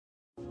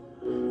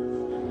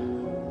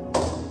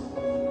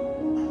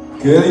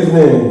Good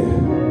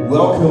evening.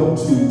 Welcome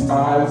to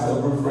Times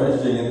of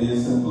Refreshing in the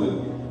Assembly.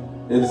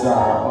 It's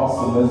our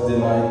awesome Wednesday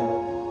night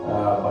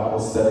Bible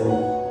study,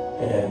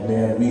 and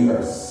man, we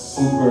are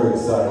super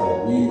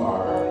excited. We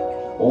are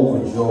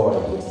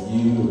overjoyed that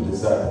you have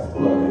decided to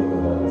plug in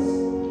with us.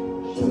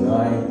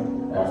 Tonight,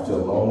 after a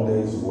long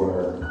day's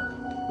work,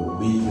 the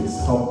week is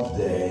hump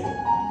day,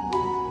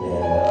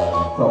 and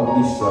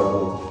probably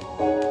struggled.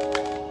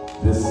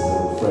 This is a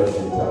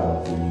refreshing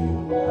time for you.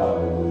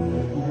 Hallelujah.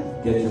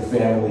 Get your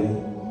family,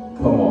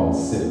 come on,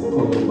 sit,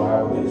 pull your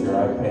Bible, get your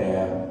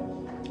iPad.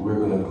 We're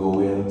going to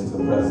go into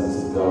the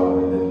presence of God,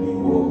 and then we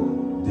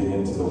will dig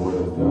into the Word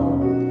of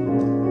God.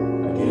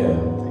 Again,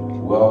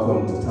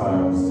 welcome to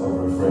Times of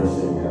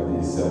Refreshing at the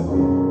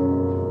Assembly.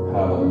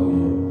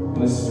 Hallelujah.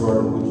 Mr.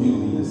 Jordan, would you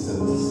lead us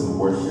into some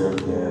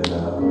worship, and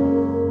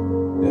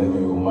then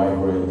we will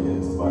migrate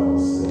into Bible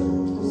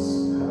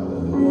studies.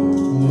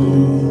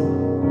 Hallelujah.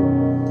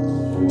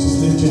 Just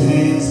lift your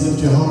hands,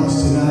 lift your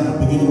hearts tonight.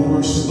 Begin to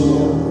worship the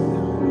Lord.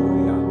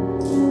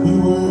 We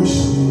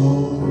worship you,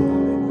 Lord.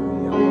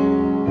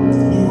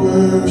 We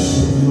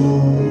worship you,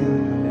 Lord.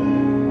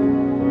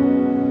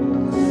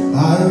 I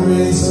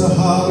raise a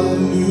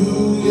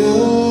hallelujah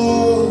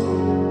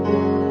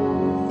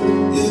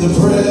in the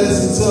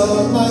presence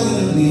of my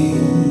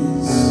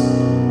enemies.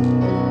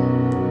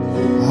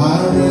 I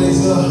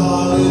raise a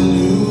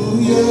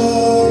hallelujah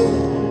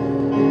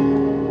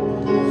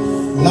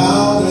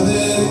louder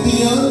than the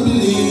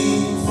unbelief.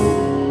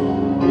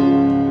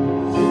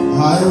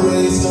 I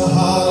raise a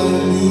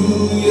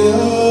hallelujah.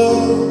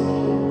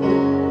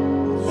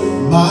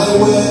 My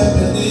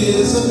weapon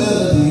is a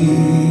melody.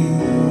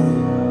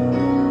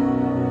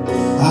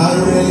 I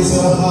raise a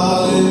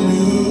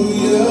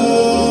hallelujah.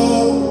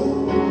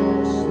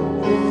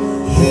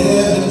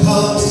 Heaven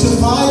comes to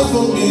fight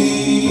for me.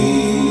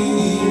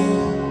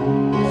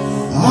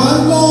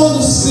 I'm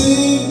gonna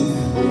sing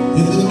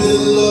in the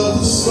middle of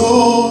the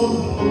storm.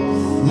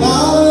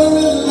 Louder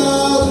and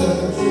louder,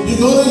 you're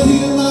gonna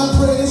hear my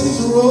praises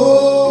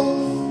roll.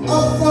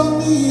 Up from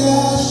the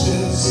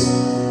ashes,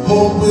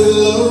 hope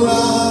will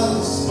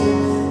arise.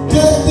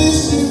 Death is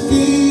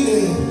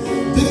defeated,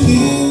 the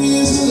King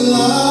is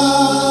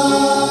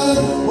alive.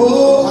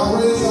 Oh, I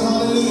raise a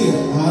hallelujah,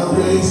 I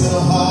raise a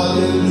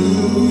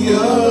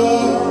hallelujah.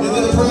 In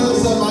the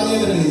presence of my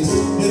enemies,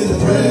 in the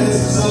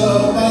presence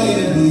of my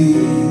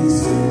enemies,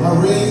 I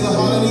raise a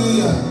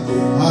hallelujah,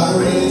 I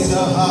raise a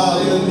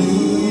hallelujah.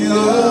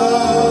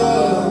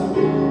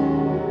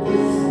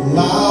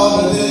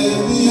 Louder than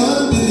the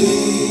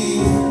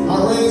unbelief, I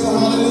raise a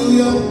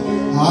hallelujah.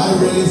 I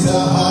raise a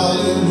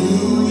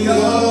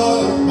hallelujah.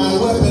 My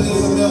weapon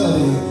is a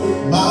melody.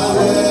 My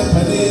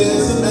weapon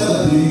is a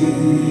melody.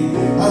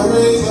 I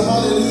raise a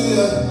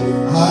hallelujah.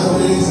 I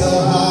raise a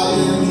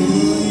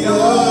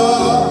hallelujah.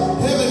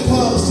 Heaven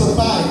comes to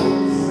fight.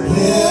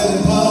 Heaven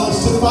comes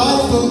to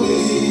fight for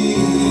me.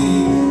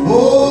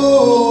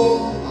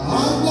 Oh,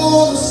 I'm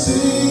gonna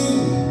sing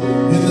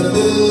in the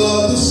middle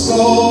of the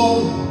storm.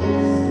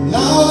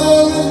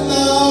 Louder and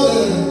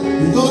louder,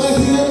 you're gonna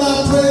hear my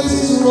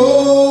praises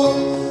roll.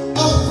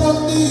 Up from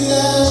the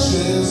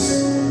ashes,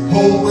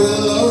 hope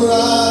will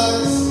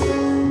arise.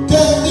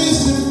 Death is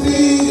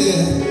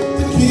defeated,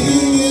 the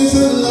King is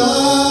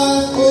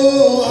alive.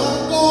 Oh,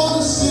 I'm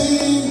gonna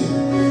sing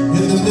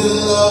in the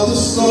middle of the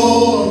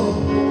storm.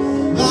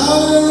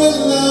 Louder and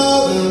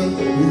louder,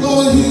 you're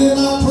gonna hear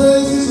my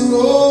praises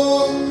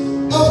roll.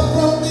 Up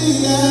from the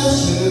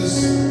ashes,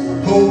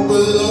 hope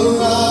will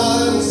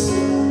arise.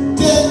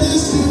 Death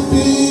is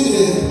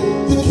defeated,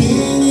 the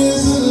King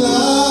is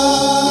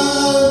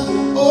alive.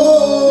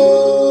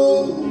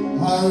 Oh,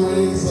 I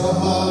raise a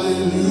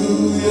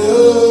hallelujah.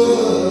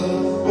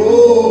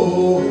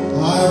 Oh,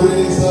 I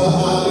raise a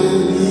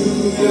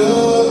hallelujah.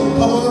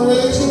 Come on and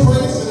raise your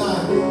praise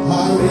tonight. I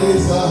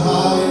raise a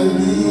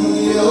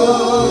hallelujah.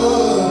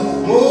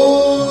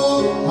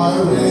 Oh, I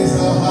raise a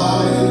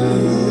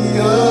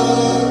hallelujah.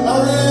 I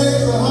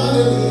raise a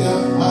hallelujah.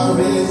 I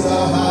raise a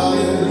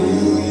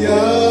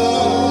hallelujah.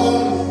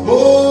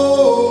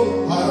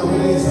 Oh, I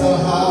raise a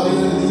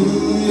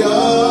hallelujah.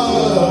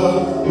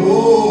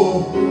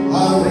 Oh, I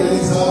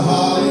raise a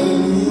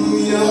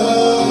hallelujah.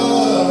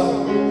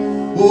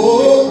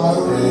 Oh, I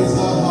raise a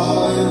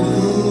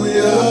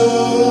hallelujah.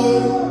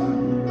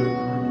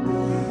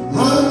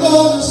 I'm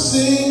gonna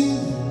sing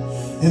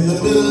in the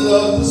middle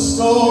of the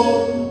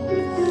storm.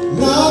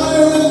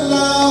 Louder and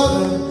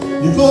louder,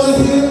 you're gonna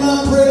hear my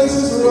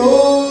praises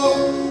roll.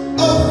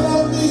 Up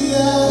from the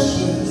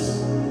ashes,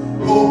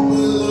 hope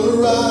will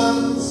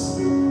arise.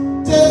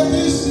 Death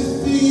is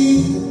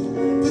defeated,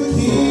 the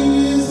King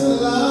is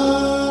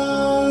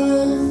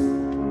alive.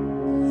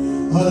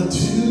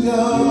 Unto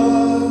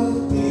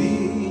God be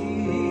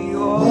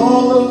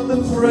all of the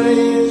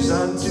praise.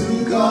 Unto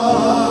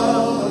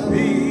God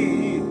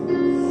be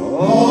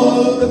all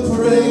of the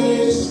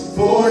praise,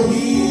 for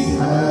He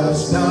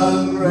has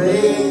done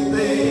great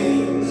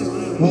things.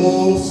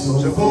 Oh,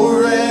 so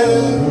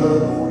forever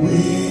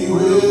we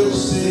will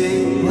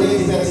sing.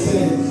 Raise that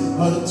sing.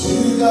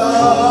 Unto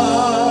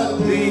God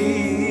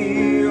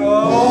be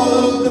all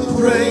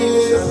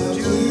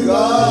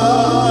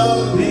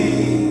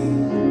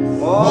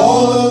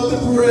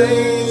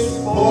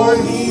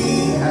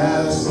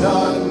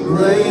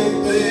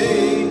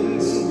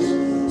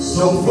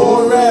So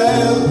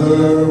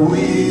forever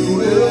we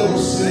will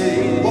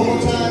sing. One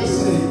more time,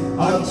 sing.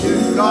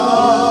 Unto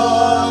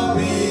God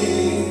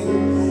be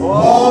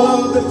all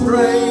of the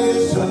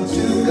praise.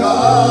 Unto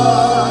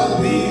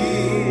God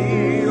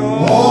be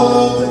all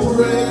of the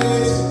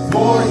praise.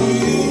 For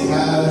he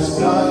has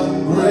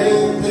done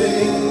great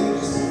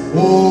things.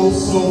 Oh,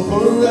 so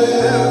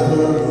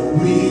forever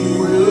we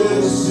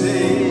will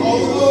sing. All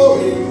the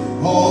glory,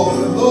 all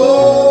the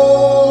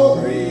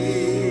glory.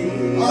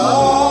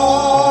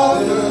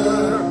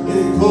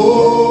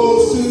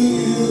 Goes to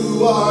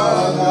you,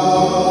 our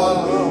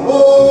God.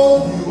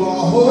 Oh, you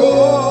are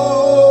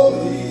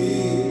holy,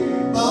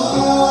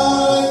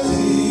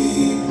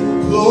 mighty,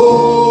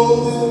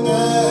 clothed in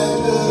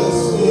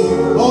majesty.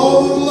 All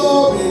the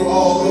glory,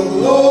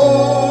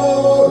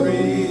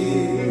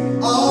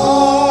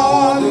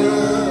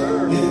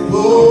 honor, it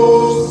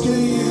goes to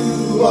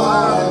you,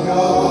 our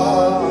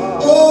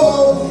God.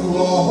 Oh, you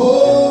are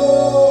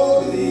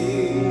holy,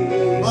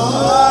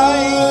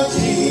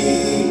 mighty,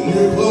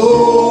 you're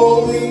clothed.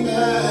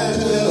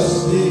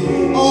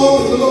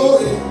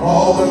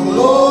 All the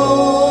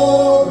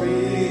glory,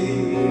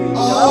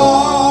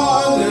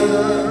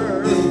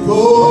 honor, it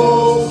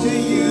goes to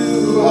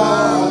you,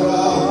 our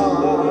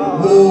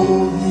God. Oh,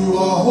 you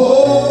are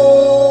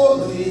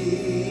holy,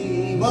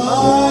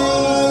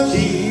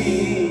 mighty,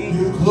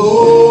 you're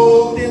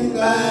clothed in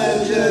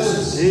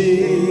majesty.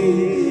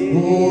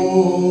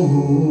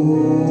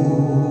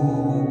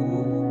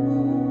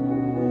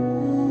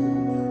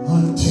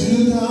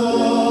 Unto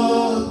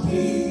God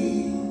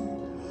be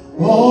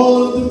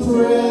all of the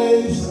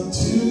praise.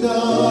 Unto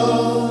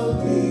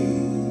God be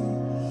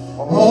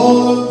all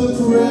of the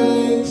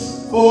praise,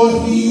 for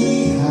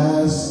he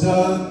has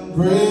done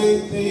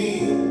great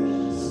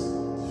things.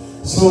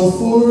 So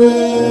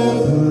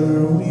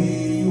forever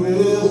we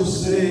will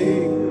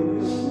sing.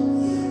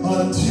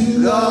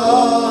 Unto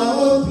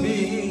God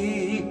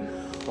be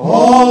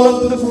all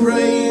of the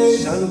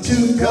praise.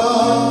 Unto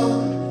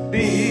God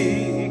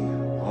be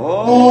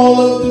all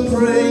of the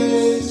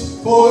praise,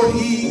 for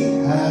he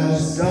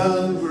has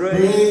done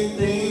great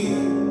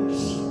things.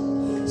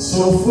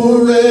 So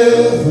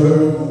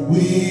forever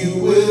we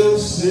will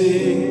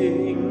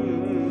sing.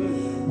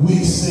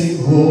 We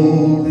sing,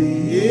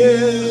 holy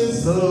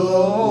is the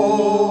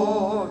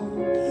Lord.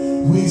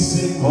 We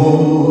sing,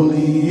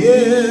 holy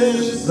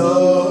is the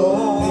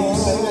Lord. Can you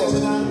sing that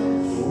tonight?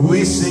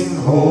 We sing,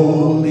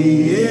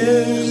 holy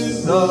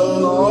is the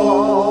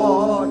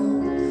Lord.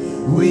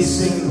 We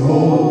sing,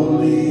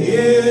 holy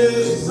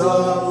is the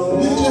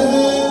Lord. Lift your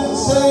hands and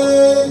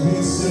say,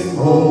 we sing,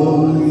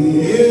 holy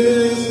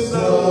is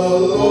the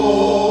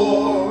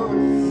Lord.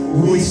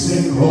 We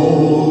sing,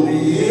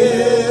 holy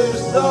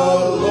is the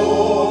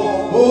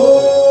Lord.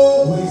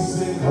 Oh, we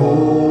sing,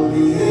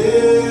 holy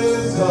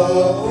is the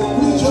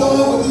Lord. We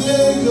join with the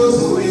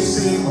angels and we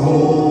sing,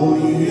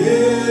 holy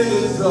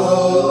is the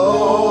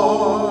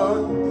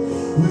Lord.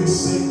 We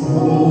sing,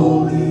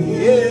 holy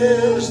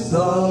is the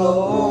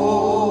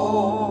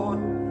Lord.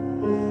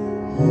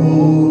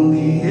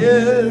 Holy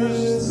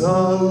is the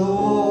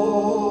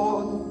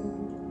Lord.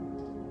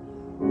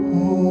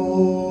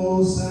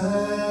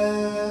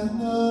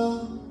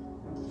 Hosanna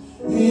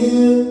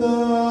in the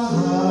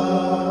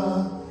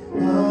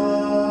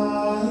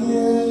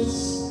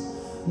highest.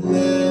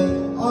 Let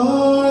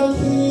our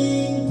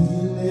King be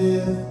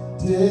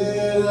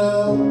lifted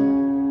up.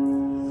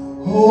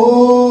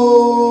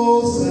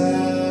 Hosanna.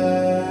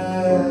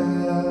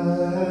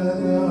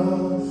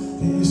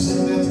 Can you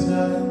sing that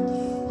tonight?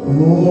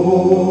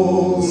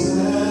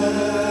 Hosanna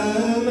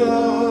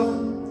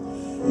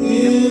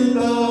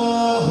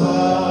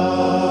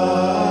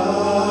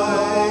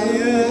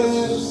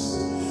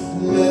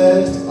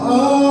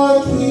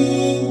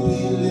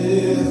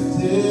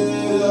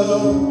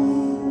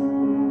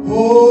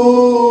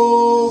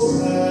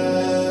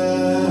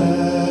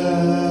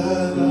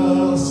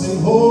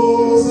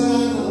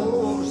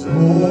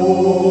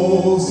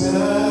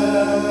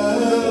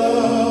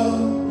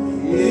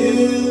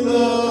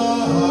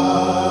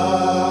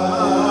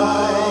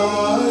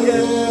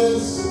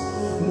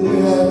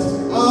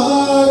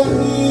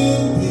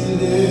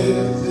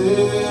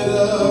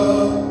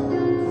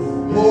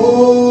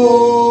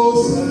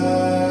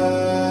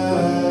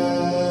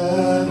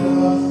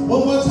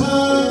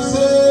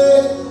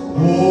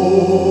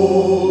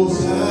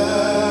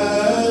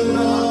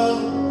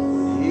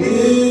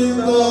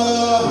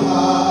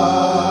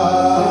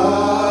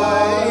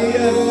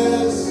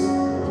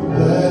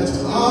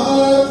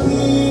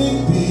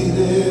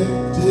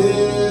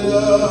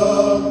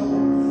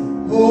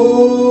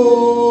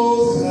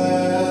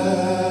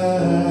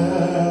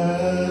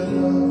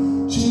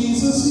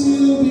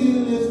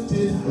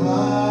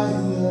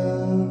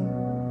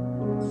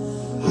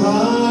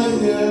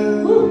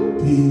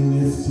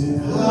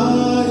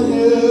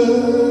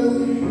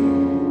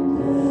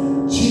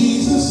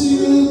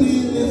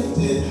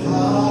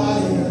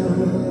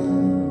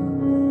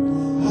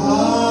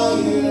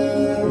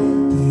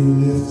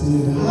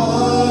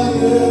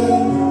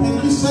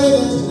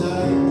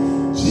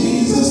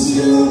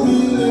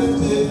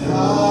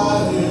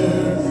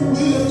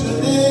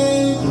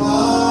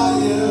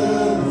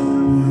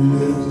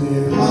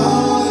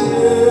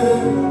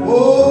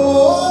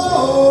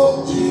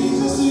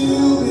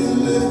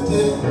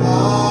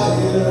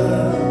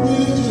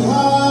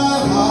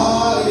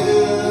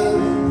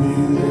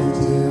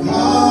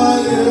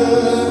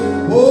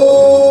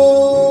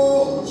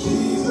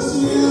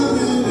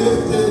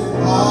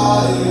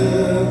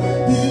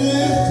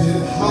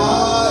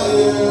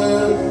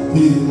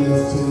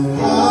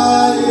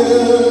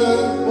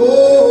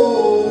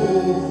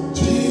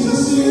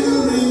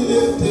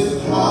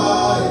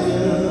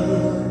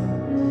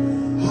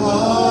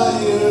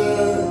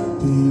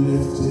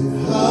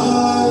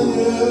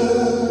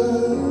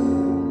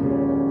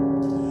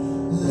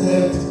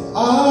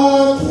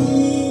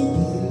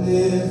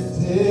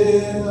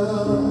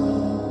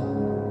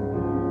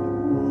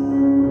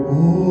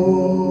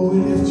Oh,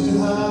 we lift you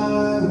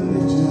high, we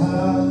lift you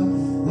high.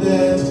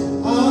 Let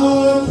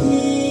our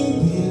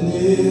King be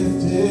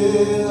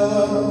lifted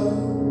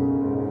up.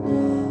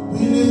 We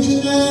lift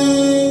your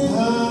name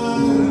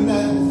high, we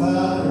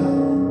magnify.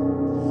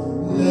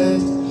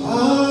 Let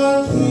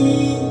our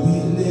King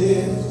be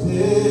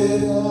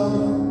lifted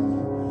up.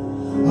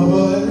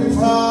 Above every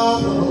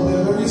problem,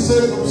 above every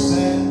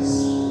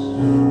circumstance,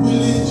 we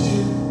lift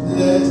you.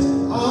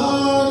 Let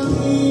our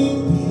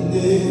King be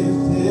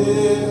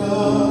lifted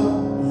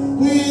up.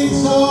 We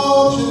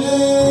exalt your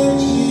name,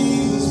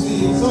 Jesus,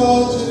 we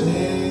exalt your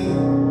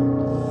name.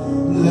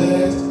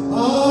 Let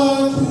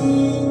our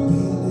King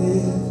be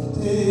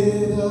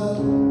lifted up.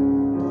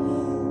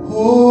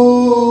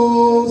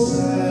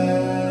 Hosanna.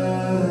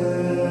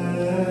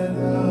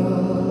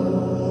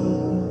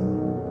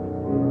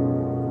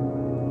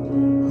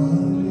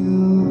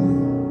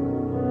 Hallelujah.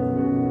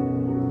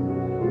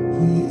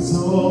 We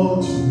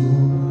exalt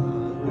you.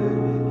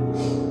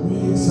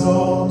 We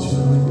exalt you.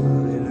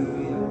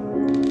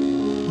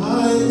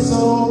 I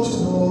exalt you,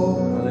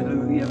 Lord.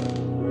 Hallelujah.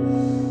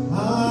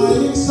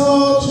 I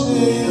exalt your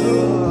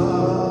name,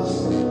 God.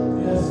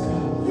 Yes,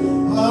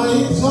 God.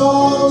 I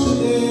exalt your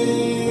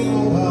name,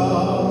 oh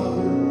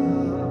God.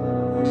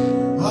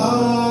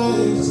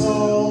 I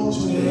exalt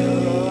your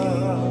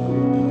name.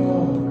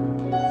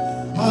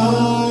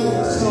 I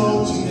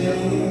exalt your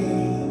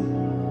name.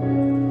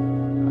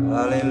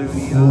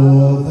 Hallelujah.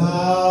 For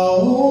thou,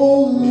 O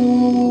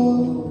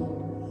Lord,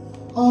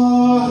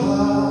 art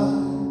high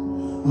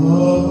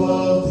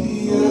above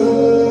the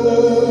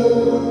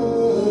earth.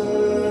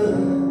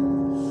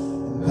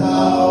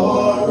 Thou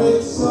art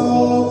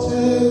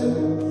exalted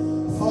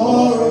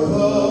far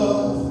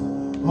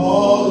above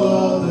all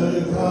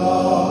other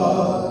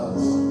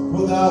gods.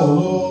 For thou,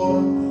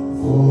 Lord,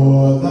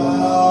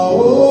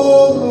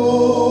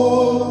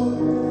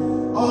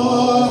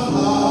 art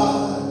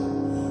high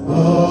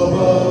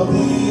above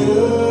the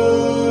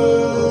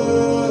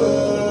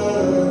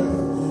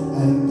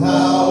earth, and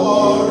thou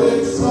art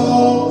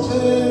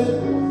exalted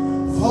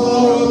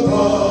far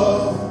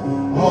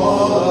above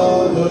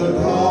all other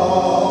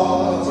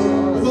gods.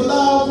 With a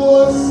loud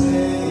voice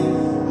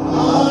sing,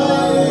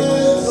 I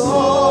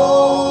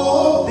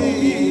exalt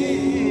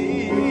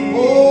thee.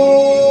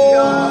 Oh,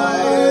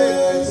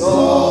 I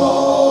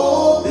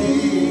exalt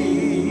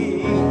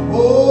thee.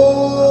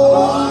 Oh,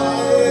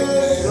 I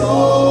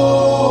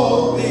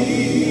exalt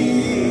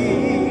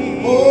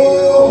thee.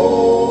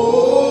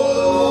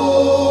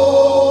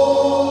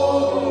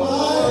 Oh,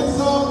 I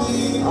exalt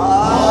thee. I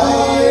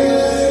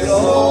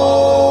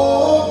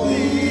exalt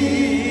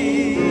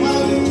thee. I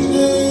lift your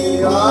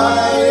name. I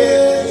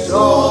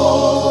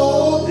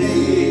exalt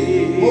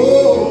thee.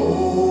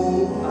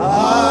 Oh, I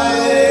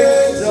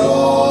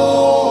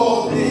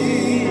exalt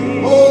thee.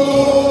 Oh,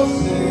 Lord,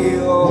 say,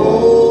 oh,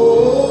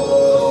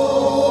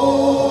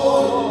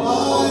 I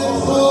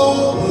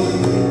exalt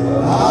thee.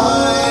 I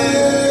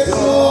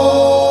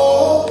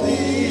exalt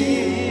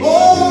thee.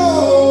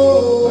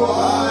 Oh, I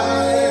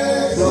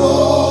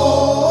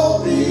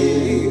exalt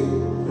thee.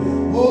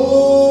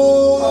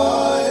 Oh, I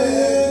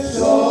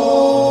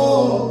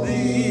exalt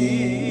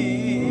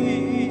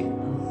thee.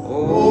 Oh,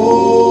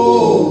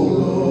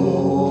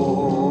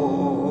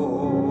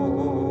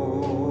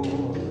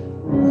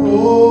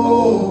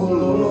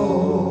 oh,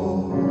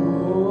 Lord.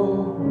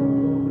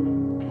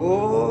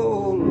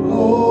 oh,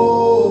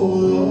 Oh,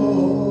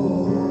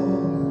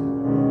 Lord.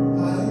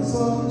 I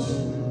exalt you.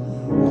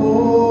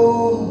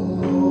 Oh,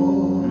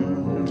 Lord.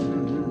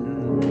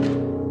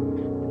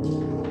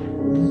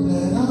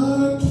 Let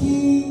our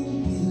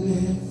King be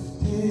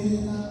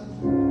lifted up.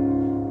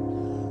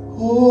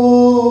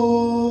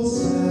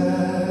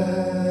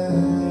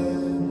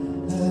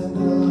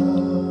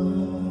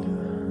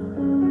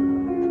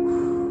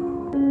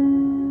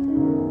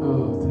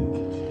 Oh, thank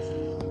you,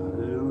 Jesus.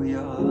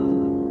 hallelujah.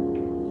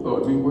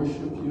 Lord, we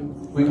worship you.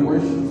 We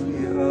worship you.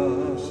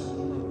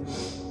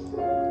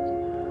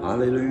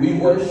 Hallelujah. We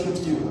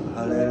worship you.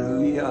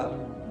 Hallelujah.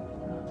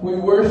 We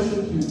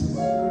worship you.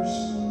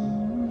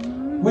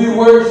 We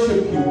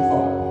worship you,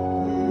 Father.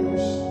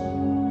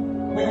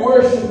 We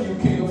worship you,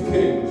 King of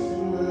Kings.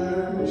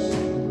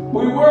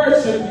 We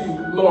worship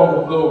you, Lord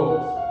of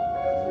Lords.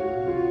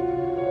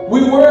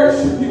 We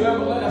worship you,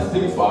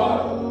 everlasting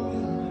Father.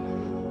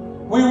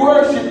 We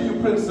worship you,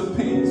 Prince of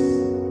Peace.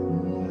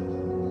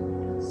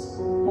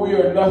 We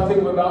are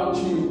nothing without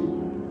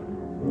you.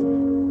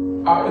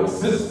 Our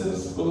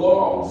existence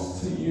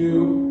belongs to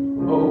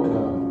you, oh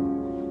God.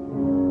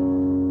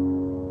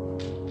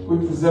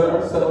 We present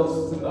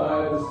ourselves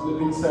tonight as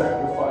living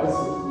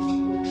sacrifices.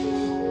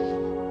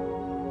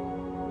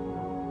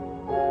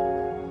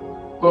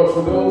 Lord,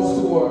 for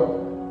those who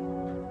are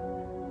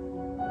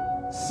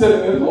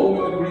sitting at home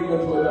in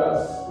agreement with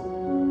us,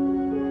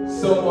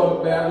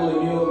 someone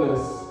battling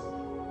illness,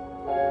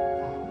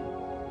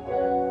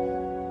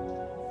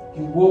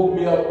 you woke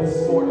me up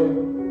this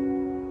morning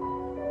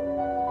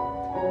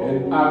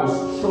and I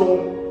was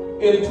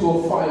thrown into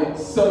a fight.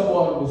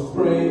 Someone was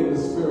praying in the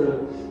Spirit.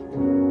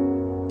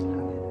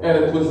 And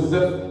it was as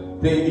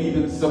if they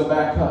needed some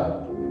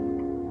backup.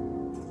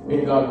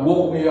 And God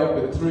woke me up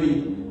at 3,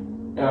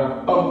 and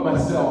I found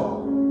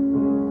myself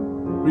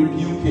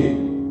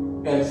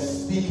rebuking and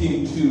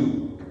speaking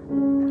to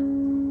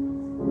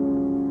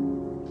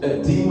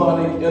a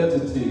demonic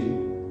entity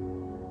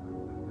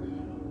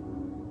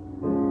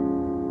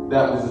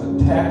that was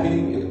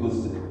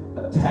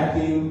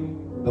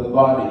attacking the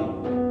body.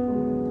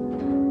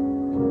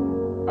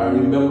 I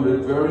remember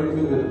it very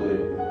vividly.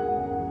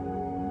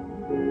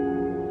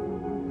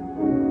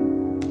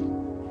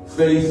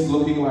 Face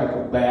looking like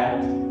a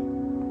bat.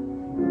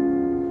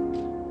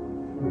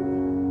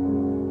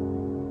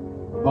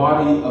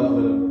 Body of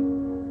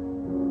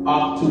an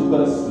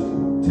octopus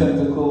with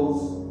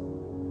tentacles.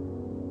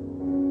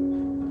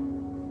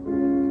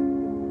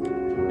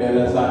 And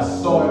as I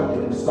saw it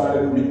and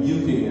started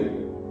rebuking it,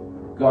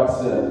 God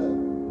said,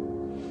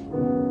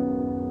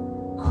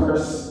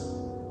 curse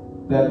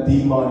that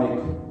demonic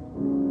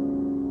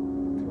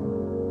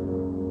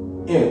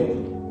imp,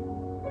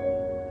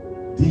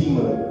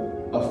 demon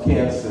of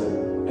cancer,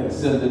 and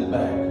send it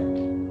back.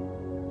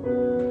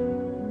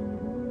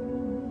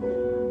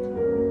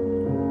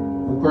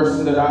 The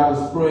person that I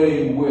was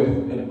praying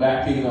with and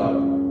backing up,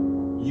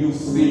 you've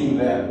seen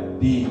that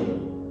demon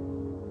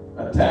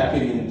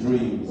attacking in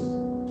dreams.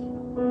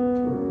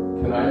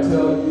 Can I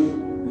tell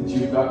you that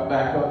you've got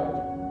backup?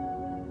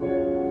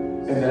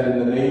 And that in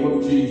the name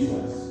of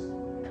Jesus,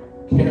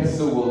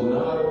 cancer will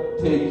not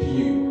take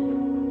you.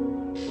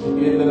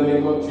 In the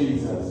name of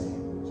Jesus,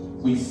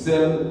 we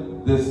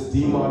send this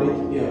demonic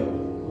imp,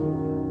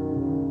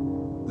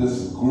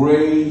 this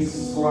gray,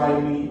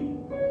 slimy,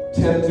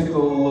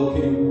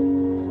 tentacle-looking,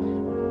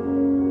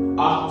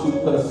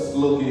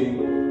 octopus-looking,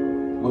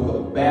 with a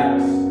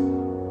bat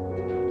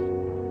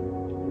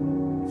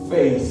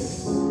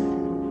face.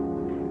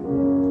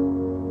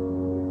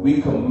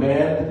 We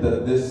command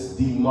that this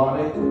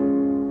demonic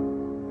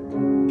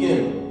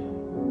imp,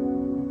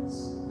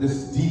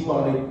 this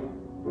demonic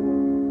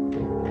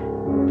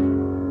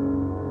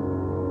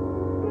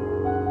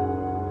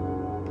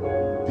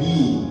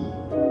being,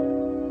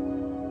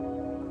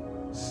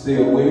 stay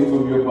away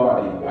from your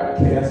body. I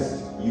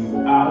cast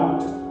you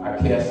out, I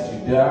cast you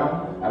down,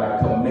 and I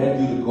command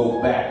you to go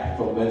back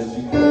from whence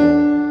you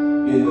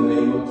came, in the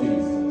name of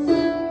Jesus.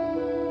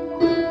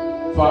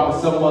 Father,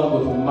 someone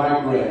with a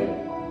migraine,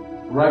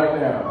 right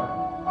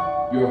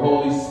now, your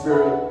Holy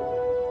Spirit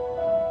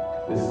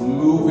is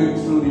moving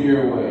through the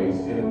airways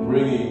and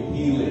bringing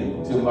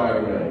healing to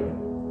migraine.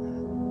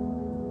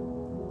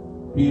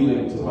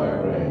 Healing to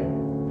migraine.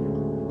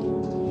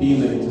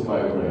 Healing to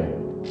migraine.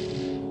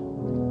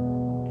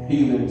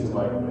 Healing to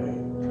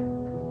migraine.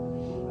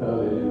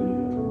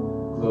 Hallelujah.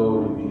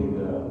 Glory be to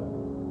God.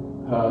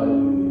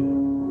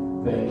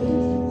 Hallelujah. Thank you,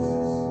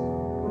 Jesus.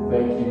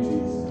 Thank you,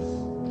 Jesus.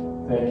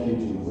 Thank you,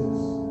 Jesus.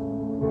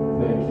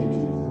 Thank you,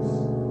 Jesus.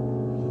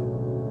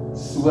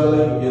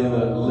 Swelling in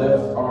the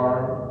left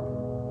arm,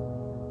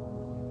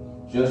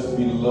 just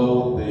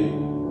below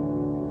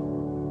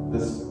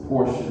this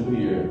portion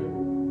here.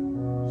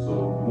 So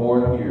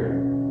more here.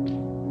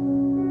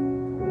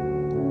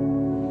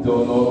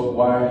 Don't know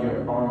why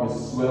your arm is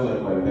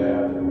swelling like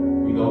that.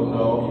 We don't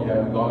know. You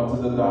haven't gone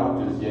to the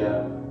doctors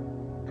yet.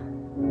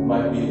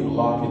 Might be a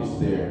blockage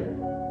there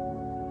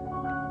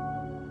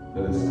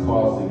that is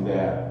causing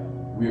that.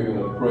 We are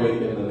going to pray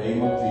in the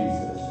name of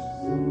Jesus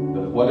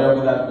that whatever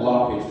that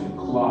blockage and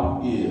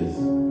clot is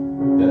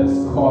that is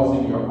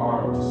causing your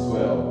arm to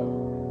swell,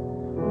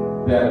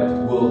 that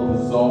it will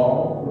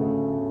dissolve,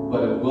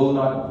 but it will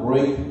not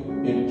break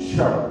in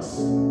chunks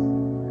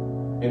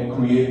and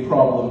create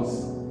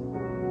problems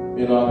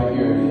in other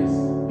areas.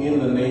 In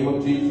the name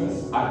of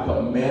Jesus, I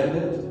command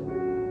it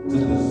to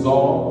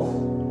dissolve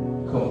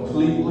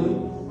completely,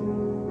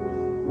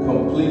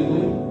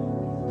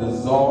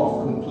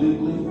 dissolve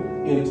completely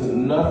into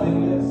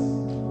nothingness.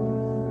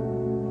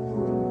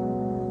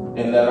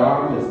 And that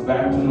arm is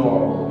back to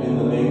normal in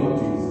the name of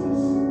Jesus.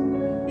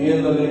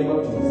 In the name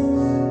of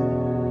Jesus.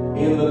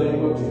 In the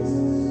name of Jesus.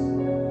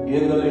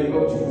 In the name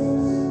of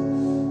Jesus.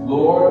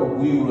 Lord,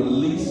 we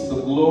release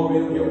the glory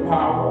of your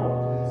power.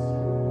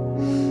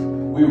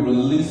 We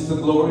release the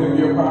glory of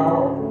your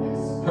power.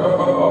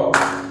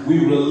 We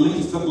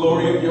release the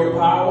glory of your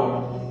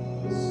power.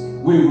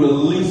 We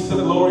release the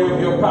glory of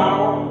your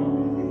power.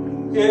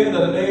 In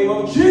the name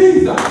of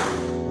Jesus.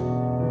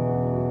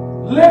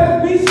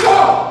 Let it be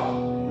so.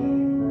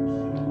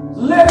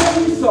 Let it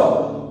be so.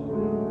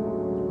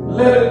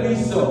 Let it be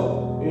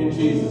so. In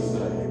Jesus'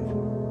 name.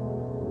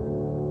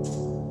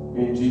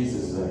 In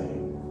Jesus'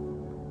 name.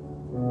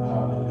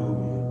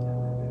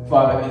 Hallelujah.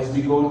 Father, as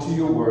we go into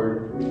your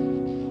word,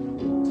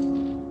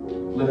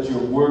 let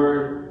your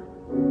word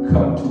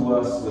come to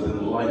us with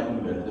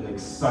enlightenment and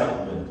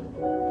excitement.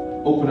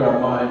 Open our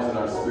minds and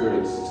our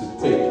spirits to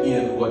take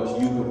in what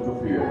you have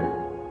prepared.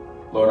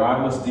 Lord, I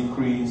must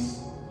decrease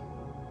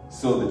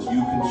so that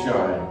you can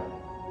shine.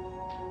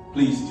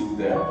 Please do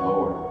that,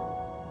 Lord.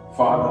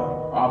 Father,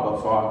 Abba,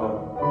 Father,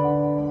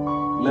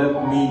 let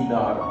me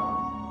not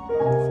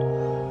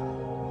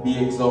be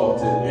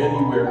exalted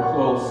anywhere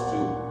close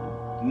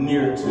to,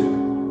 near to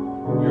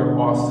your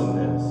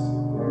awesomeness.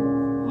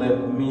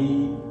 Let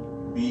me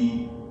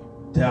be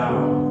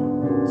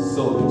down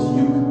so that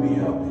you can be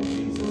up in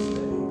Jesus'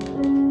 name.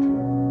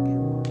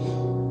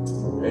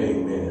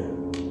 Amen.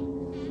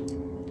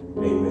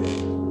 Amen.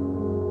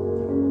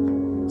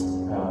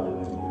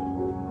 Hallelujah.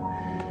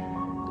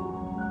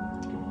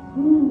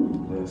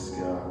 Bless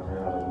God.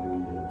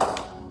 Hallelujah.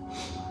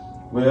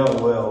 Well.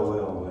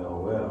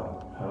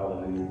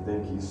 Hallelujah.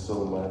 Thank you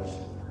so much.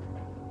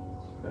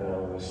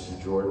 Mr.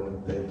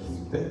 Jordan, thank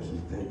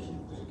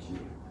you.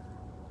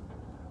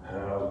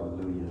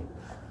 Hallelujah.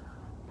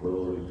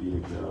 Glory be to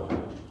God.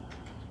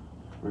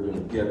 We're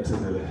going to get to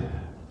the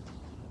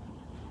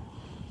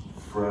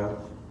front.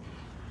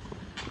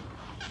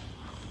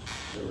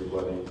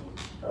 Everybody,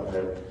 I've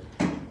had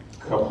a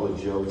couple of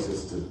jokes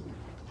as to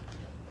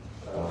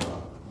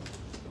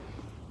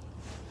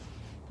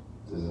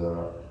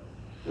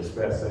does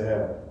Pastor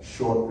have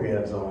short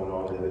pants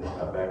on it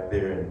back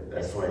there, and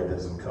that's why it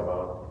doesn't come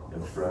out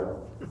in front?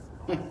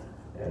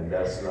 And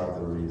that's not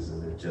the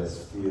reason. It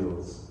just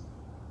feels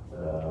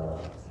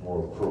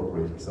more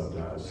appropriate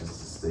sometimes just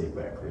to stay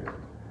back there.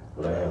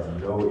 But I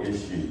have no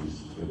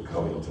issues with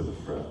coming to the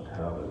front.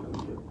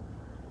 Hallelujah.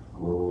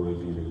 Glory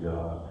be to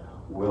God.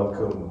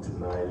 Welcome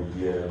tonight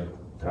again.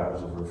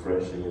 Times of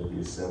refreshing at the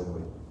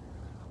assembly.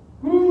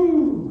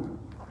 Woo!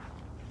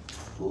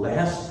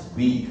 Last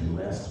week,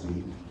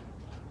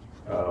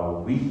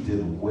 we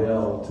did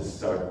well to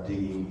start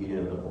digging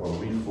in or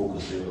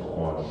refocusing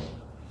on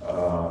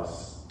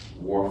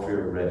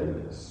warfare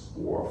readiness.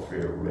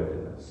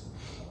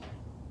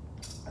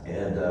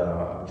 And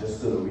I'm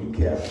just going to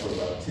recap for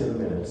about 10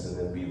 minutes, and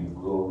then we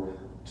will go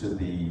to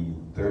the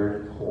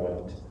third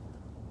point.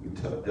 We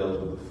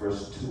dealt with the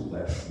first two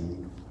last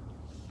week.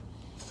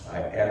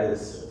 I added a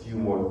few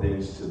more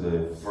things to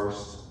the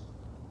first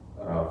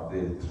of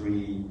the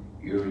three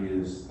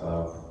areas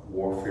of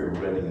warfare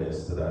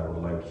readiness that I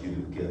would like you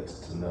to get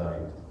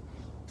tonight.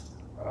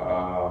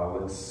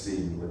 Let's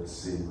see.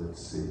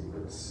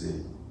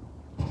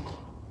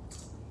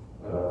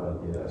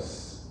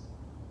 Yes.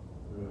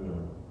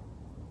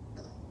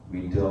 We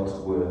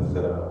dealt with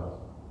the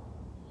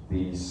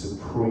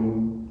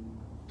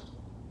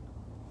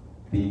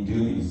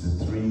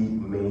three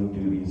main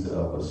duties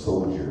of a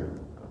soldier.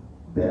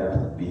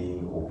 That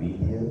being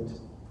obedient,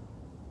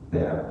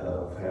 that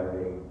of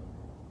having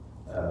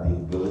the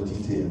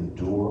ability to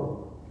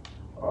endure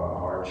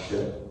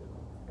hardship,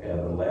 and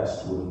the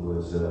last one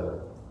was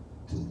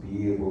to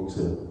be able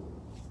to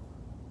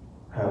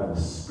have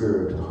the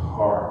spirit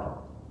heart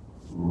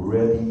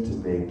ready to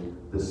make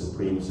the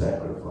supreme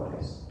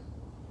sacrifice.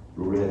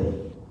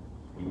 Ready.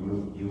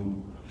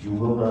 You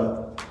will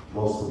not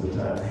most of the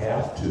time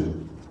have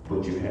to,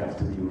 but you have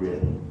to be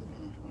ready.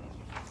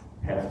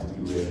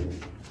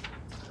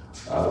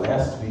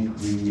 Last week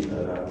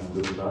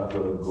I'm not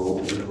going to go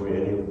over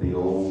any of the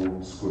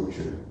old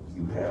scripture.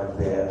 You have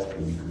that,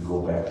 and you can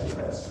go back to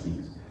last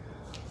week.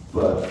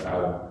 But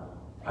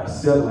I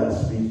said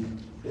last week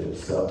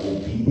it's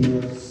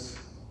obedience,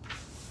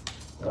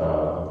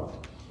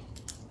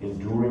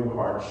 enduring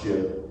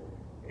hardship,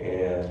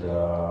 and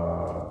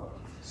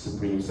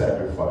supreme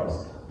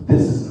sacrifice.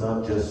 This is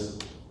not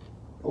just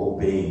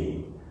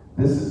obeying.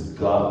 This is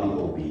godly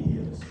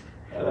obedience.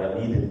 And I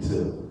needed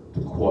to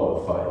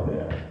qualify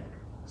that.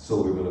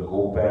 So we're going to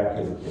go back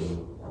and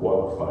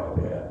qualify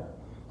that.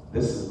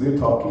 We're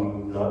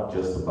talking not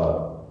just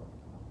about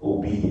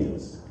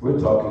obedience. We're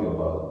talking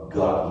about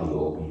godly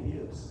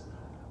obedience.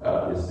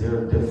 Is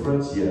there a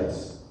difference?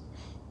 Yes.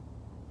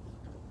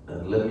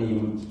 And let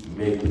me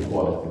make the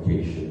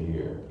qualification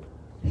here.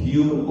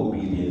 Human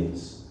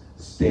obedience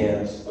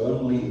stands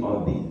only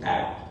on the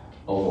act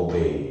of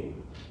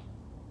obeying.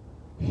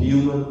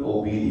 Human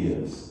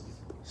obedience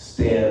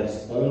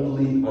stands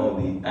only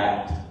on the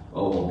act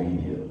of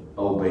obeying.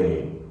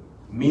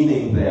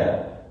 Meaning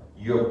that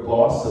your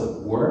boss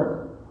at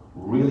work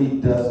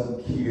really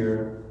doesn't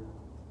care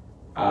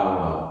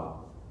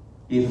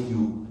if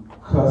you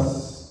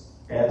cuss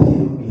at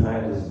him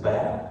behind his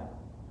back.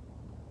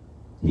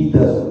 He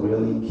doesn't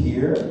really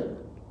care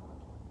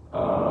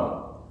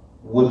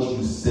what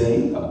you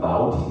say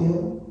about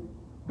him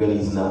when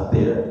he's not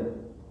there.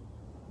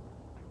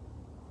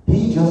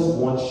 He just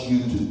wants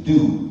you to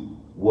do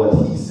what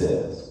he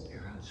says.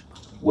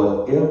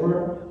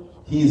 Whatever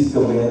he's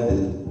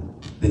commanded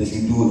that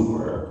you do at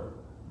work,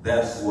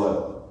 that's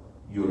what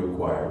you're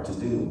required to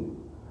do.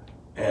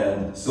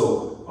 And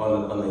so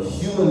on the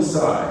human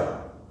side,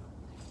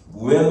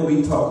 when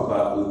we talk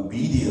about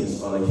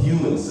obedience on a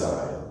human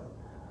side,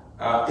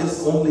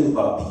 it's only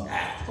about the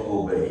act of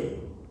obeying.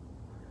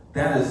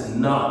 That is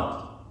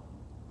not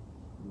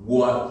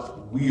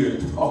what we are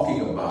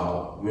talking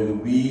about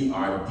when we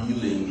are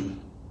dealing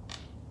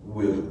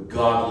with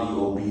godly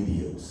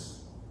obedience.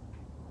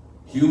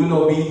 Human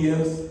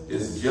obedience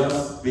is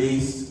just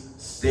based,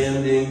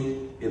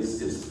 standing,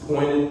 it's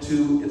pointed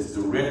to, it's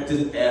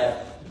directed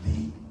at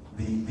the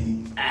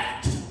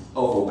act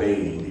of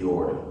obeying the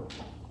order.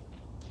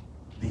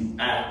 The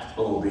act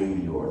of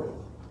obeying the order.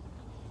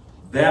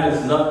 that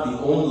is not the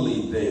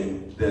only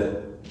thing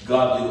that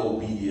godly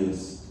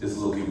obedience is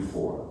looking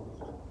for.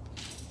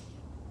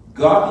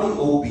 Godly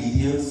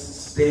obedience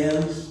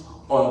stands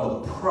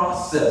on the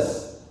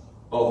process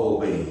of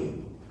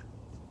obeying.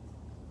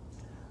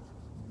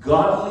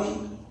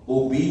 Godly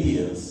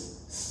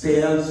obedience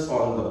stands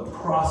on the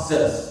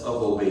process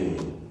of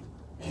obeying.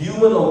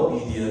 Human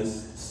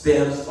obedience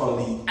stands on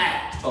the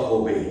act of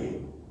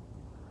obeying.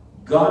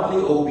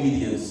 Godly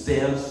obedience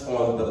stands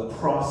on the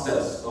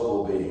process of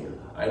obeying.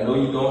 I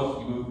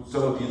know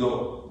some of you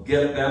don't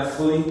get that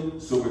fully,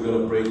 so we're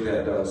going to break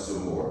that down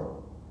some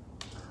more.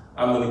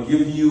 I'm going to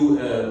give you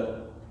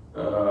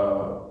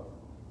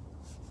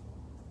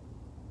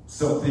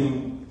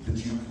something that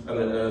you,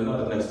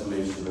 not an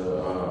explanation,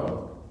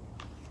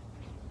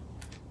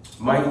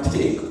 my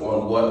take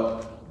on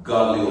what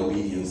godly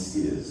obedience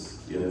is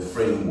in a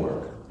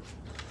framework.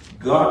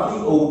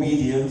 Godly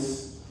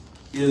obedience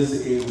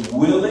is a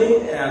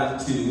willing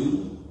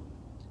attitude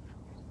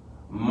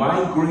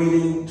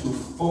migrating to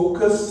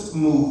focused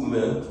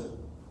movement,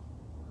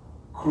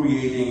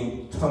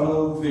 creating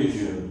tunnel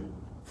vision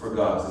for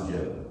God's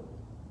agenda.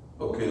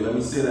 Okay, let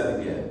me say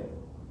that again.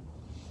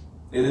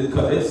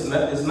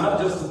 It's not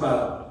just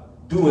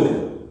about doing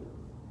it.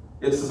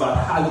 It's about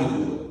how you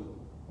do it.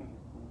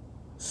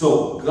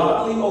 So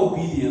godly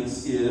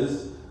obedience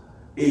is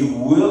a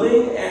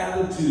willing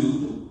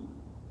attitude.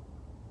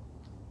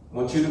 I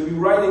want you to be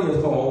writing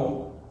at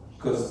home,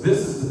 because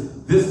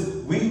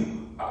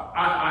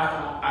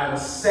I'm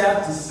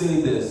sad to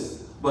say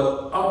this,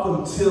 but up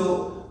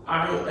until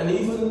and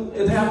even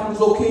it happens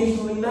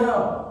occasionally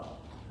now,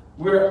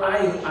 where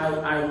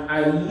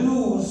I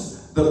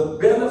lose the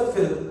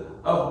benefit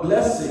of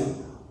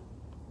blessing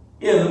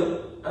in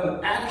an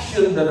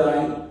action that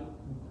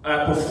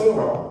I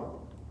perform,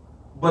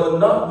 but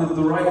not with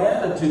the right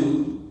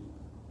attitude.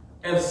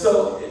 And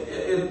so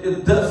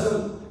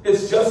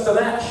it's just an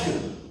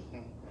action.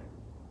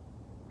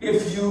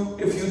 If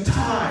you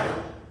tithe,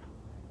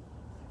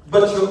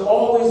 but you're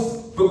always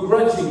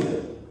begrudging it.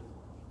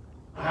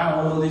 I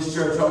don't know, this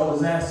church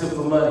always asking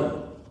for money.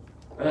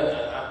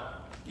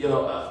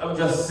 I'm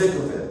just sick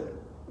of it.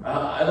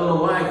 I don't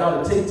know why I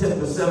got to take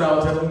 10%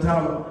 out every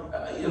time.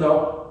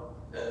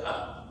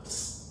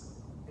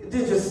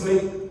 They just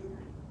make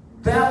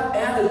that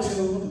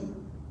attitude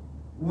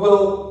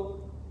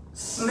will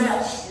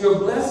snatch your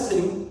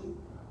blessing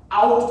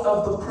out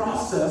of the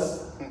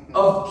process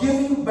of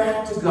giving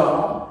back to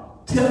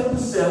God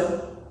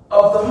 10%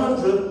 of the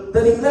 100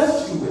 that He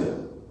blessed you with.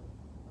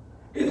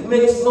 It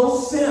makes no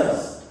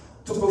sense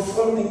to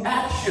perform the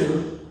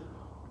action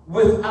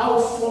without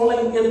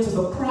falling into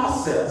the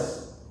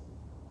process.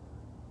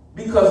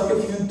 Because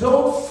if you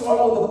don't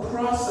follow the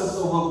process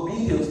of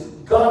obedience,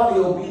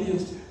 godly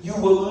obedience, you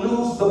will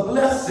lose the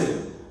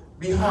blessing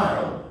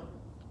behind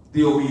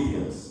the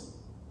obedience.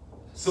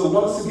 So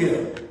once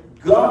again,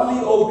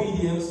 godly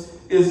obedience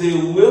is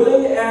a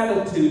willing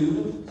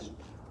attitude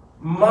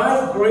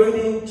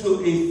migrating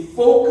to a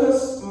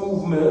focused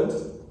movement.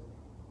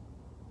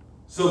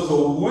 So it's a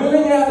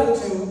willing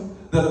attitude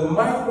that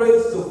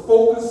migrates to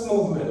focused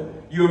movement.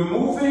 You're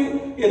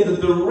moving in the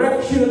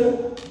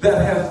direction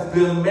that has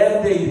been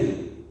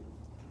mandated.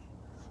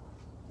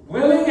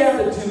 Willing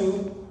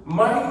attitude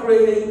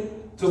migrating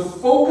to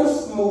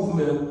focused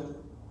movement,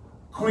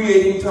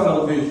 creating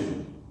tunnel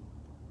vision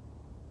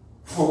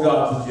for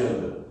God's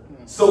agenda.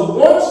 So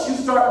once you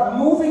start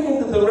moving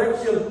in the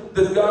direction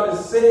that God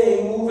is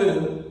saying move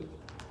in,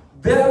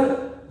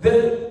 then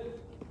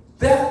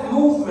that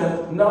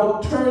movement now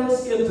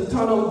turns into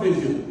tunnel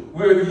vision,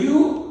 where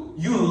you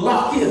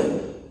lock in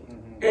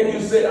and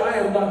you say, I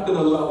am not going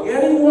to allow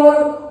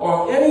anyone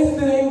or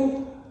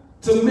anything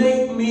to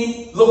make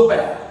me look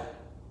back.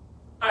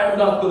 I am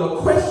not going to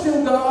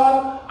question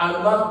God.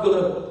 I'm not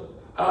going to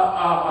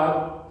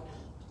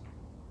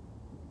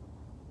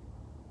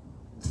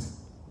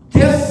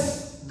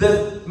guess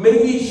that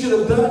maybe He should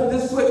have done it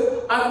this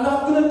way. I'm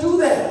not going to do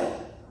that.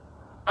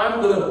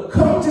 I'm going to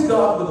come to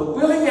God with a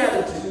willing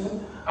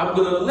attitude. I'm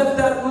going to let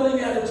that willing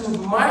attitude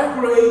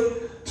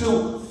migrate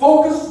to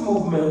focused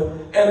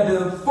movement, and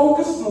then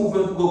focused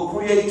movement will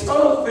create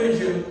tunnel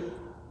vision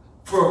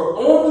for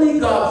only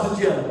God's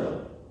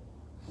agenda.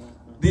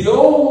 The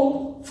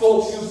old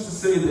folks used to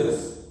say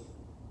this: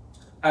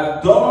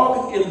 a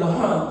dog in the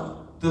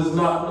hunt does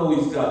not know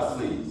he's got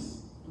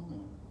fleas.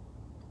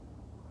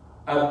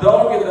 A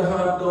dog in the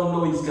hunt don't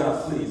know he's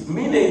got fleas.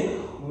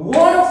 Meaning,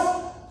 once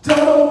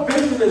tunnel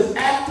vision is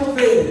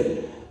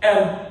activated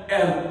and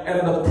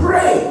the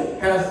prey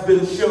has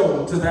been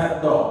shown to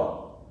that dog,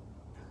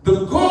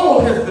 the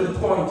goal has been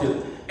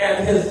pointed,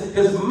 and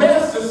his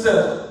master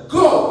says,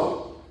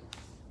 go.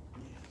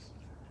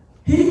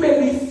 He may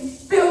be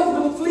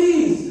filled with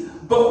fleas,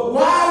 but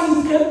while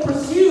he's in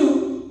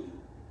pursuit,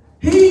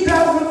 he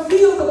doesn't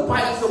feel the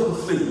bites of the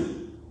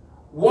flea.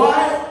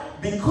 Why?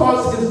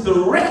 Because his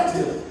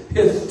directive,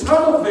 his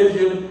tunnel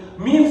vision,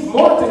 means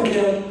more to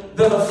him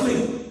than a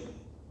flea.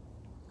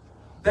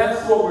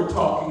 That's what we're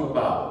talking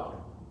about.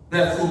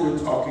 That's what we're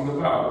talking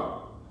about.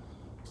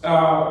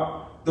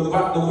 the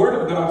Word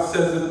of God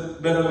says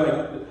it better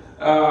like,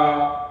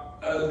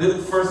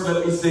 first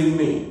let me say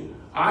me.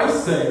 I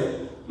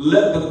say,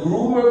 let the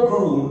groomer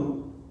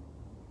groom,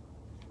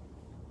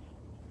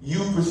 you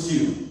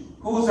pursue.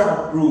 Who's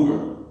our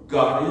groomer?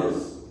 God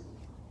is.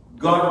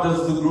 God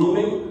does the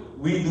grooming,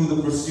 we do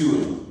the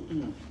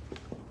pursuing.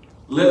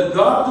 Let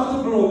God do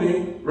the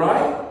grooming,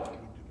 right?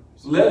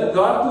 Let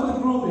God do the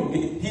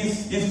grooming.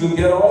 He's going to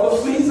get all the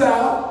fleas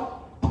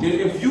out.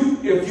 If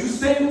you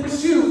stay in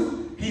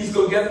pursuit, He's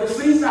going to get the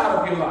fleas out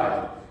of your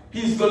life.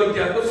 He's going to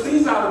get the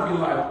fleas out of your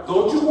life.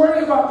 Don't you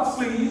worry about the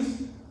fleas.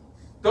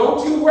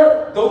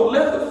 Don't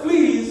let the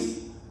fleas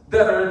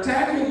that are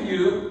attacking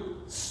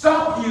you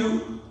stop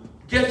you,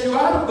 get you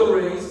out of the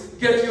race,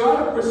 get you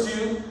out of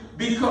pursuit,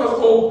 because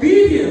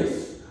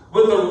obedience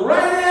with the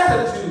right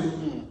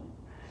attitude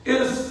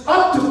is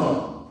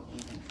optimum.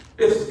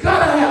 It's got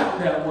to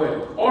happen that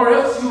way, or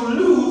else you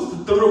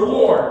lose the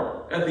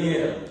reward at the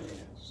end.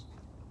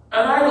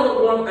 And I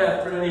don't want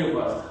that for any of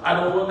us. I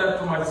don't want that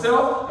for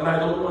myself, and I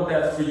don't want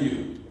that for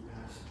you.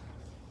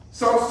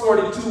 Psalms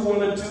 42,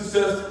 1 and 2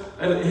 says,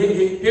 and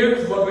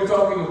here's what we're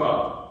talking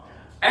about.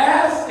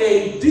 As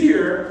a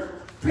deer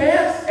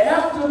pants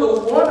after the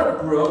water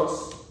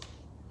brooks,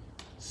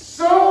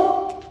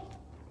 so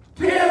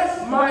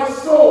pants my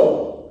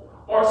soul,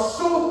 or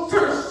so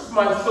thirsts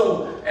my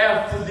soul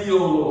after thee, O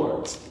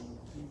Lord.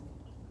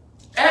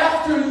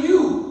 After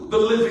you, the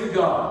living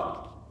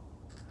God.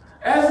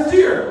 As a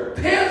deer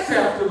pants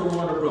after the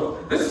water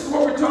brook. This is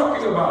what we're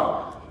talking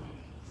about.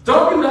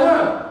 Dog in the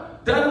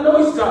hunt doesn't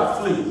know he's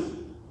got fleas.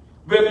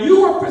 When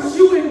you are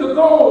pursuing the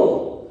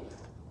goal,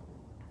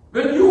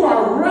 when you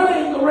are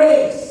running the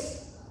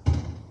race,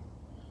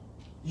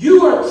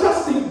 you are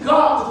trusting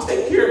God to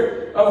take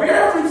care of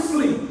every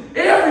flea,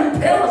 every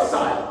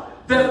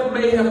parasite that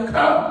may have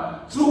come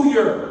through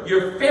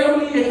your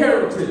family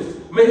heritage,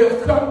 may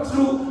have come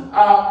through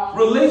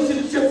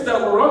relationships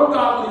that were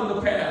ungodly in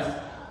the past,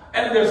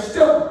 and they're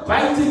still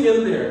biting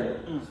in there.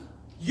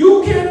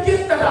 You can't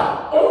get that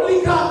out.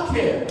 Only God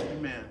can.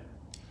 Amen.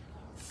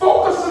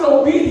 Focus on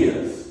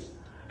obedience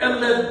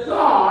and let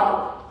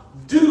God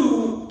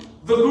do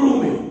the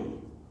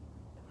grooming.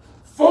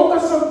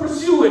 Focus on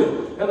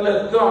pursuing and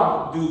let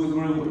God do the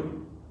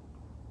grooming.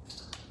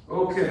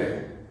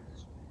 Okay.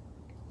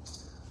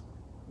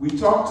 We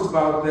talked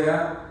about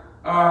that.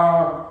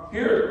 I've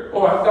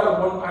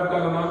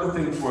got another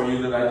thing for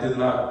you that I did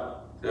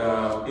not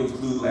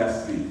include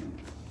last week.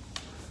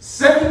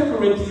 2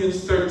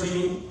 Corinthians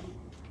 13,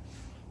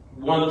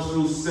 1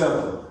 through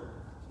 7.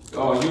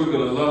 Oh, you're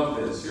going to love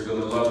this. You're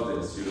going to love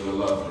this. You're going to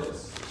love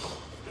this.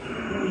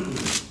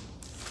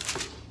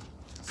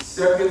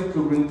 2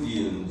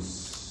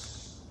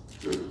 Corinthians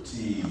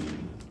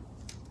 13.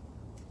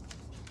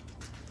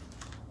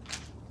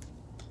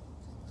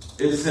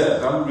 It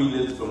says, I'm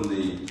reading it from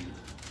the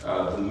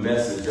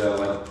Message. I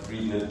like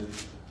reading it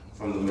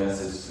from the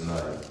Message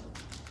tonight.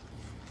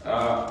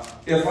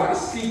 If I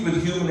speak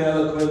with human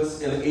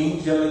eloquence and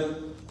angelic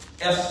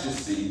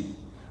ecstasy,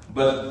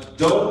 but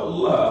don't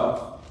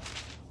love,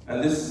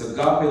 and this is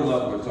agape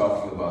love we're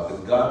talking about, the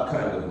God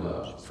kind of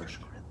love. 1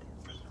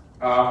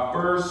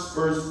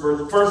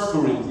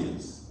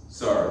 Corinthians.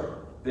 Sorry.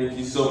 Thank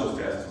you so much,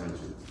 Pastor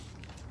Richard.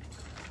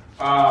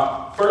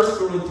 1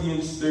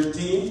 Corinthians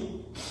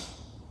 13,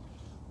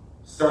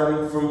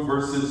 starting from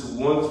verses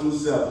 1 through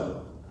 7.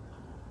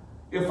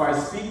 If I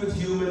speak with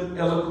human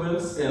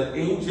eloquence and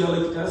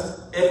angelic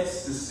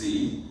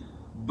ecstasy,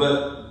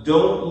 but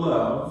don't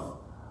love,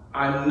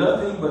 I'm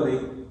nothing but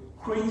a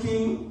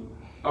creaking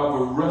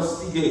of a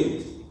rusty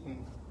gate.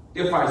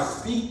 If I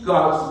speak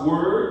God's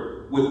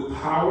word with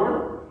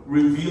power,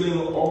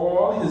 revealing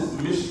all his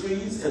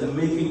mysteries and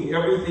making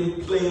everything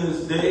plain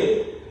as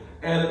day,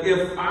 and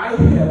if I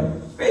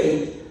have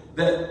faith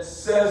that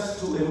says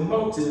to a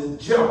mountain,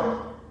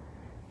 jump,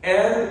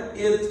 and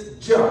it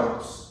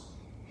jumps,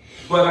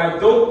 but I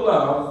don't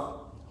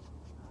love,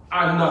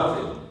 I'm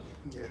nothing.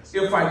 Yes.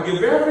 If I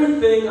give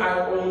everything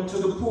I own to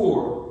the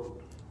poor,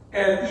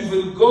 and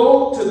even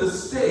go to the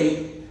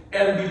stake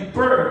and be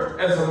burnt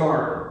as a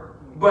martyr,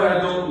 but I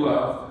don't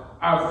love,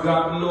 I've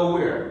gotten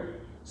nowhere.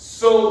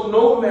 So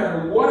no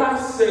matter what I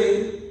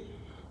say,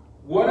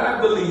 what I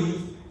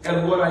believe,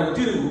 and what I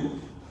do,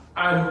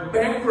 I'm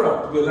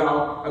bankrupt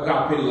without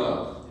agape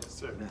love. Yes,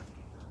 sir.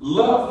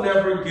 Love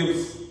never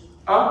gives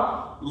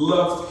up.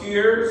 Love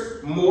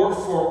cares more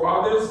for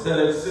others than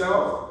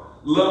itself.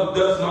 Love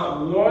does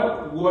not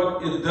want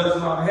what it does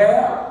not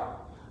have.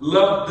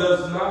 Love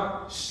does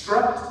not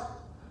strut.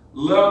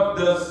 Love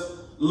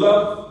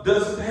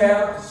doesn't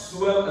have a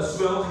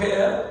swell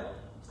head.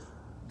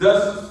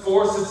 Doesn't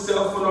force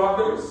itself on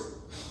others.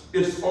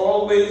 Isn't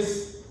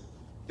always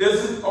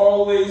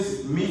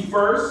me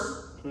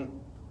first.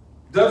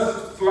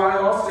 Doesn't fly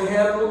off the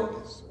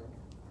handle.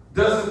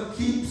 Doesn't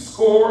keep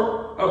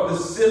score of the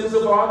sins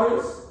of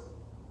others.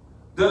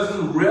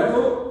 Doesn't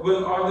revel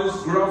when others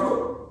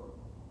grovel.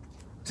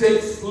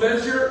 Takes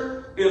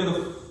pleasure in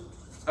the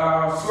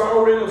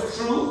flowering of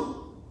truth.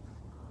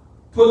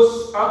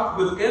 Puts up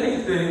with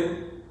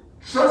anything.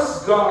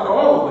 Trusts God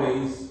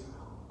always.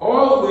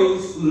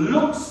 always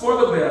looks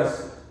for the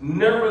best,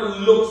 never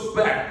looks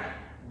back,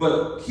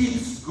 but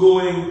keeps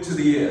going to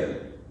the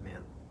end.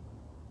 Amen.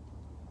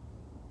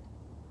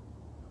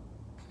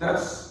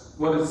 That's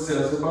what it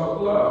says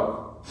about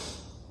love.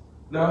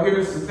 Now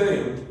here's the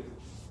thing.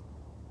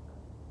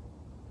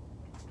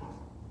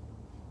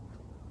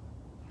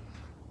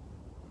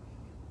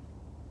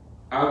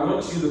 I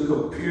want you to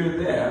compare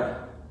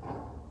that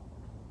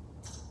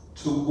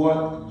to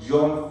what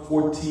John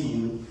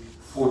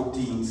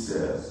 14:14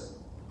 says.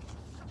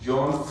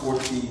 John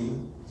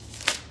 14.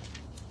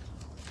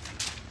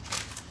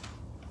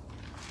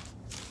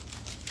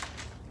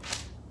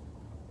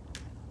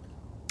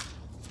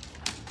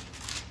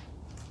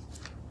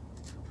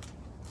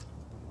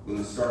 I'm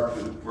going to start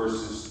with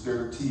verses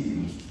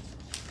 13,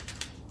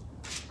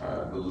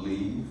 I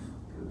believe.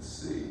 Let's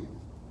see.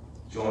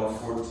 John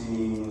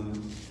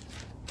 14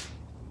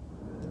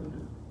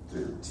 and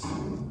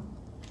 13.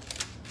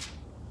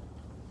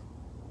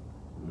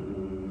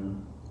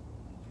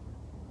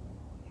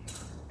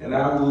 And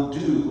I will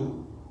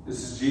do, this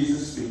is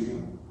Jesus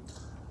speaking,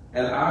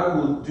 and I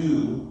will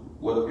do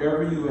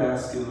whatever you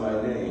ask in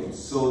my name,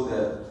 so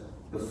that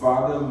the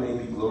Father may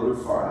be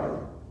glorified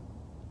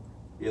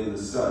in the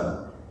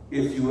Son.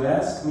 If you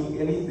ask me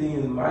anything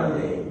in my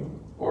name,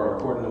 or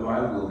according to my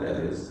will, that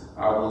is,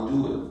 I will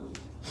do it.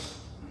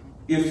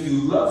 If you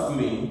love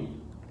me,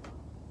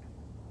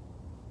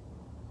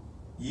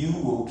 you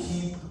will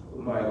keep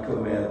my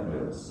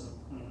commandments.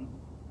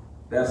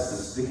 That's the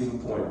sticking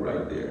point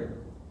right there.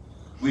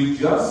 We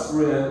just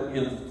read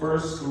in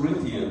 1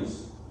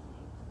 Corinthians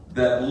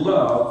that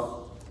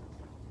love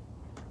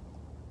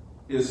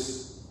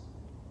is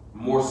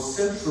more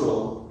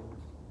central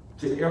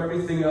to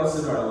everything else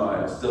in our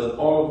lives than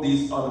all of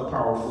these other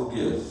powerful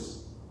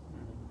gifts.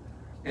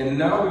 And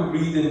now we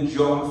read in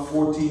John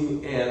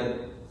 14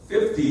 and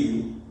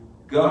 15,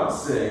 God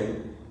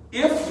saying,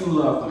 if you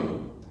love me,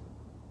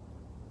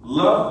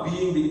 love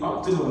being the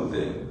optimum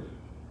thing,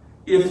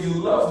 if you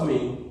love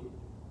me,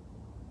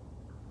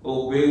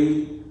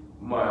 obey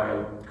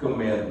my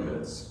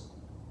commandments.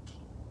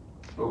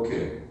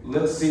 Okay,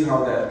 let's see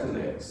how that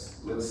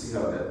connects. Let's see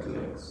how that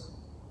connects.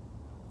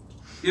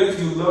 If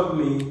you love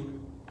me,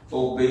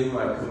 obey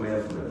my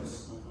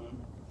commandments.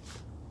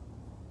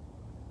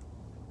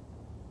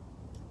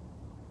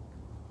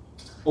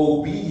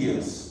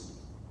 Obedience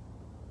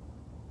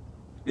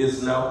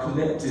is now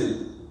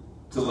connected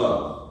to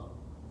love.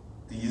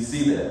 Do you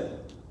see that?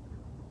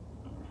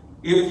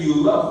 If you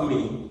love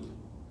me,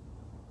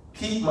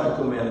 keep my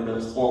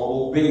commandments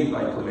or obey my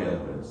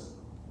commandments.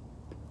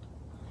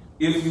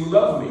 If you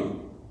love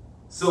me,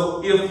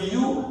 so if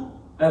you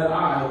and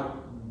I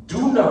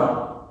do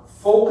not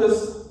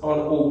focus on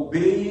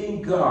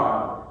obeying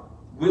God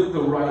with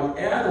the right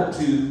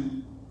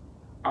attitude,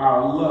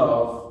 our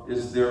love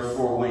is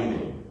therefore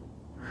waning.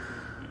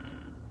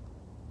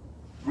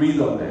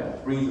 Breathe on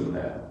that, breathe on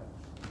that.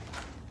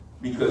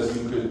 Because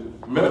you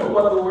could, remember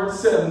what the word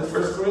said in 1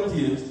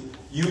 Corinthians,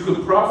 you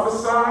could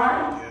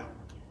prophesy,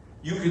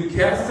 you can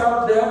cast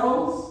out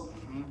devils,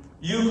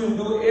 you can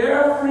do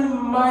every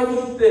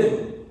mighty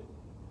thing.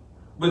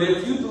 But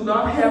if you do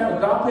not have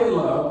agape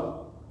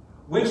love,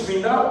 which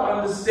we now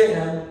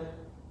understand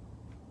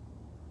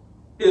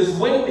is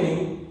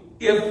waning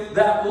if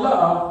that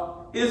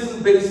love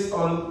isn't based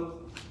on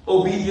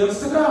obedience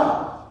to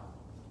God.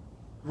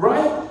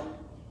 Right?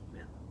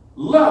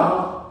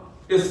 Love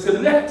is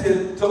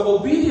connected to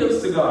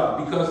obedience to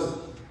God, because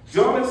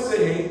John is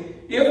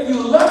saying, if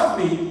you love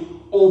me,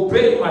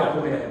 obey my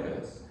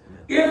commandments.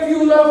 If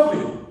you love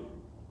me,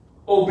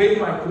 obey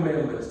my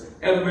commandments.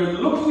 And we're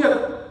looking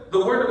at the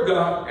Word of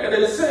God, and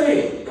it's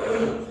saying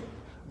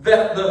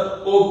that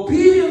the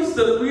obedience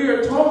that we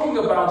are talking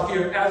about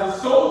here as a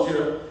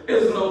soldier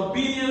is an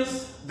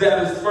obedience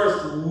that is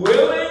first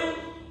willing.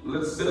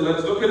 Let's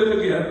look at it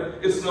again.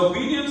 It's an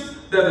obedience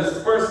that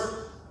is first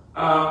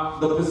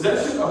the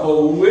possession of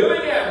a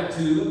willing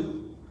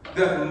attitude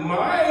that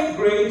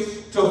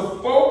migrates to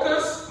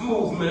focused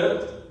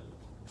movement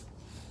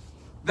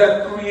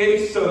that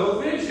creates tunnel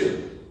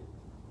vision.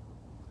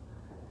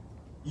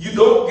 You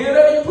don't get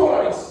any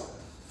points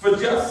for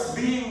just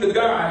being the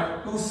guy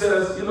who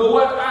says, you know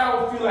what, I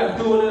don't feel like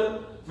doing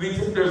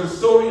it. There's a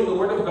story in the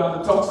Word of God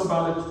that talks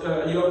about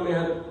a young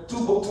man,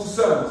 two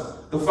sons.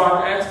 The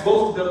father asked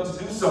both of them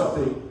to do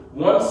something.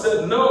 One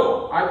said,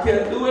 no, I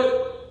can't do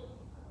it,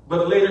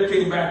 but later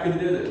came back and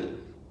did it.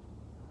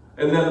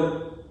 And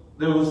then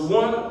there was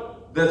one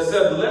that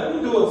said, let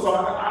me do it,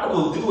 Father, I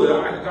will do it.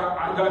 I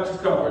got you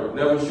covered.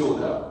 Never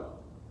showed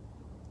up.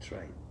 That's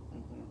right.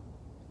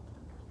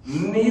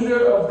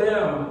 Neither of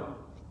them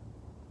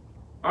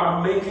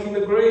are making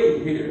the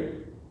grade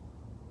here.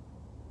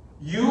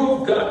 You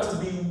have got to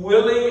be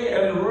willing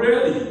and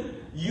ready.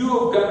 You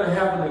have got to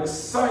have an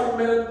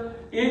excitement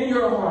in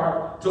your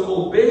heart to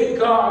obey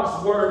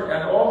God's word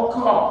at all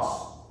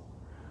costs.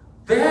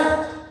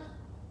 That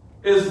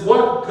is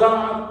what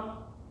God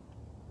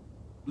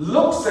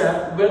looks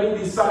at when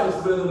he decides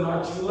whether or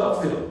not you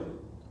love him.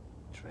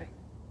 That's right.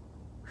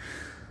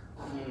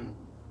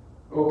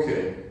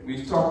 Okay,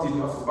 we've talked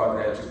enough about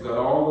that. You've got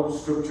all of the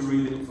scripture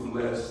reading from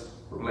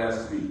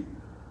last week.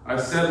 I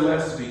said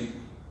last week,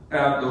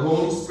 the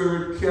Holy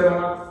Spirit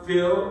cannot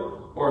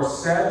fill or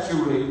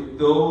saturate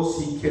those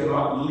he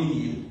cannot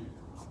lead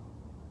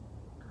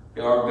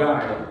or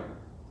guide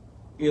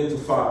into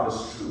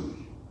Father's truth.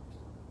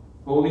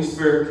 Holy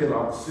Spirit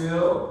cannot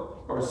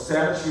fill or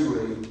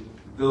saturate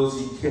those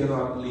he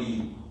cannot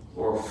lead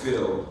or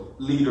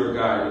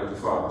guide into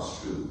Father's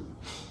truth.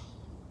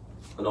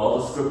 And all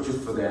the scripture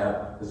for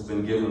that has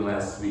been given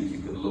last week. You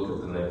can look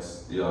at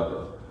the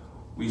other.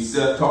 We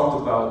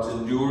talked about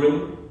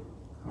enduring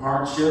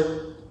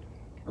hardship.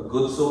 A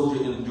good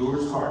soldier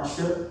endures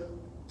hardship.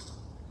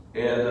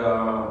 And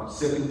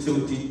 2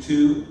 Timothy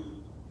 2,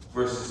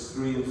 verses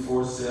 3 and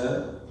 4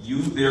 said,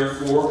 "You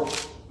therefore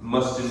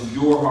must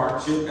endure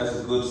hardship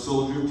as a good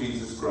soldier of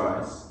Jesus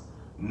Christ.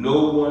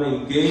 No one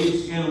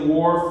engaged in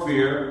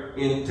warfare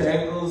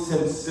entangles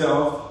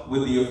himself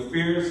with the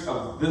affairs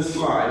of this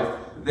life,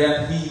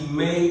 that he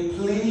may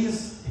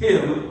please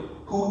him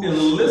who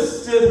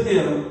enlisted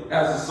him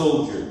as a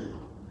soldier."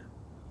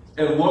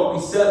 And what we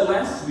said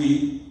last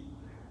week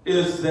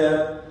is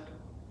that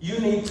you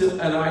need to,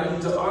 and I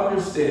need to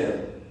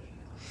understand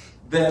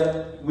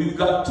that we've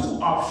got two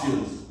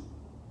options.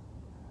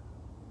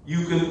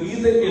 You can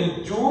either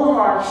endure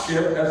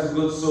hardship as a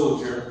good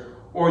soldier,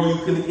 or you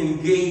can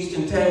engage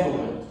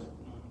entanglement.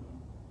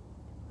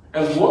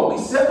 And what we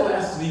said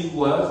last week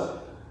was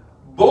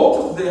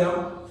both of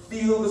them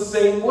feel the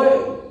same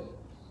way,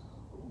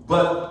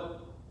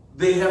 but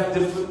they have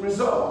different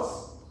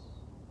results.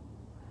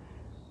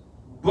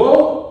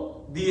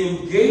 Both the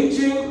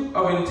engaging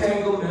of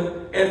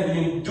entanglement and the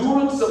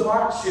endurance of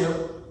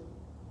hardship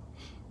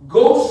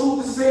go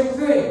through the same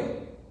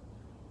thing.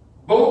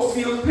 Both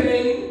feel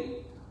pain,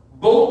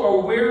 both are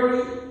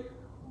weary,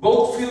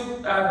 both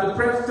feel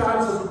depressed,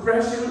 times of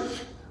depression,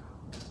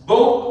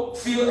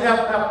 both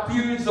have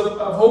periods of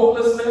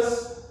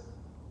hopelessness.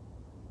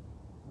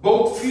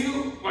 Both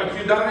feel like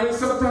you're dying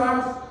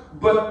sometimes,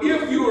 but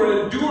if you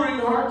are enduring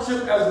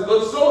hardship as a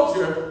good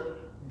soldier,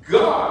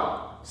 God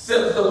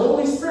sends the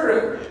Holy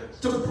Spirit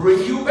to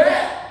bring you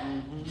back,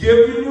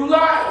 give you new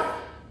life,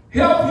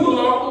 help you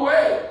along the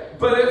way.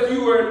 But if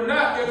you are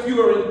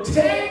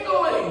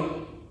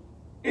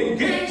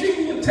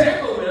engaging in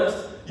entanglements,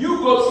 you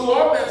go through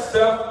all that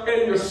stuff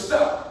and you're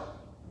stuck.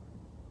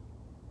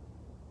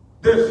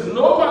 There's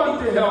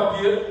nobody to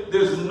help you.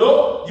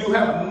 You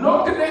have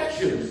no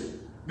connections.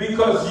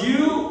 Because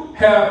you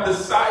have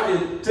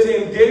decided to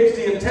engage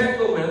the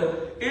entanglement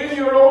in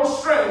your own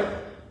strength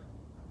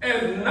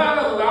and not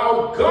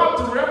allow God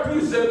to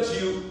represent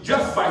you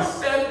just by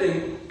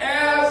standing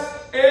as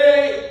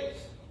a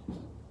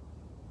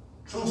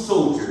true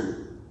soldier.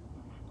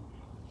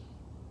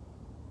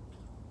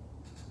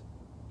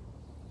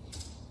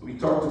 We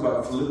talked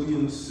about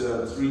Philippians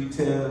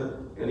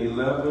 3:10 and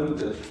 11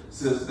 that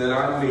says that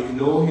I may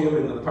know him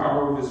in the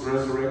power of his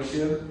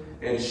resurrection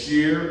and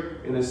share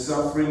in his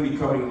suffering,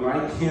 becoming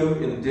like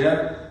him in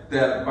death,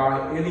 that by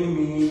any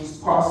means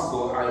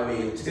possible I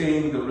may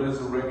attain the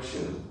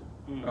resurrection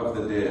of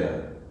the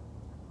dead.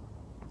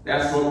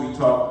 That's what we're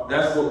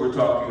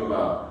talking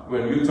about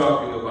when you're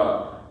talking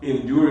about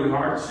enduring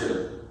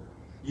hardship.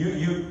 You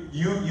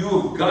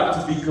have got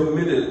to be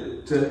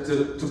committed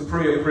to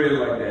pray a prayer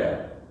like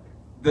that.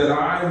 That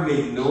I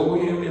may know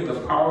him in the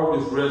power of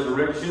his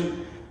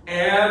resurrection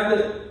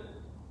and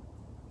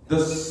the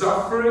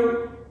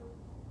suffering.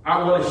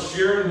 I want to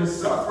share in his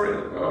suffering,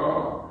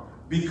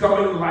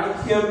 becoming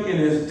like him in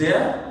his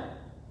death.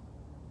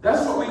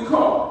 That's what we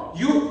call.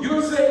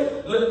 You're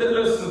saying,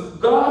 listen,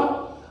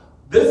 God,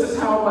 this is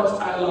how much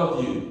I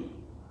love you.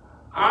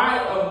 I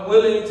am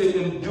willing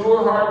to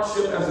endure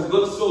hardship as a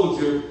good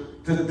soldier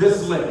to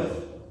this length.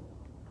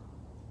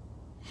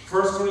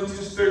 1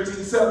 Corinthians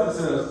 13:7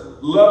 says,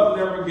 love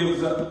never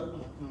gives up,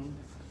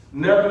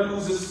 never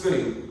loses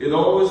faith. It's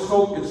always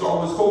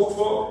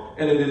hopeful,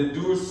 and it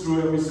endures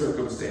through every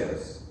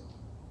circumstance.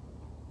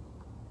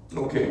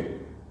 Okay,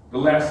 the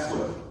last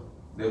one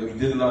that we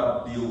did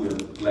not deal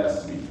with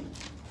last week.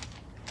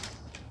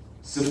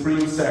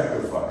 Supreme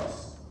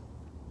sacrifice.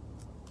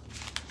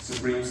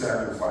 Supreme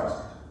sacrifice.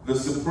 The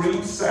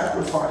supreme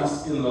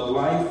sacrifice in the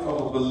life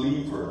of a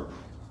believer,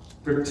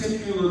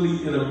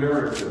 particularly in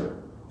America,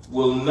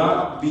 will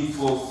not be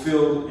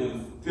fulfilled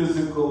in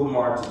physical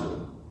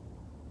martyrdom.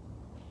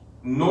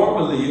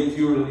 Normally, if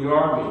you're in the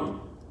army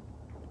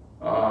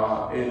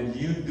and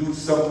you do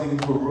something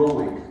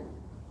heroic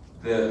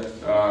that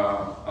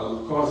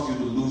will cause you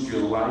to lose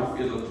your life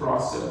in the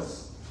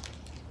process,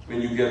 when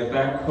you get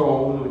back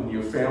home and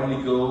your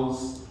family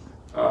goes,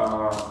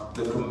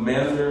 the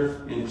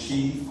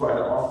commander-in-chief quite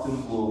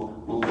often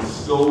will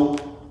bestow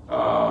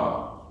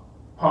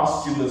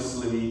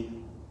posthumously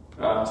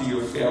to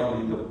your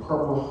family the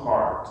Purple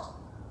Heart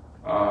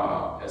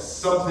as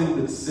something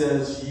that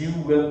says you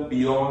went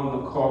beyond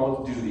the call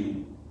of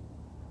duty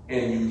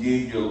and you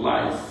gave your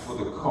life for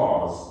the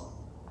cause,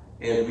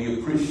 and we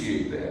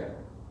appreciate that.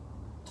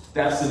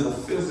 That's in the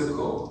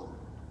physical.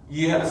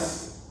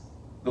 Yes,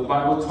 The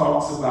Bible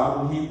talks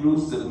about in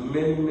Hebrews that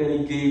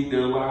many gave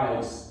their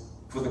lives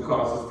for the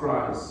cause of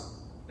Christ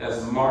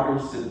as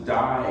martyrs that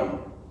died.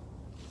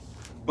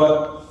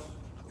 But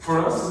for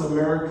us in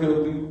America,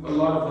 a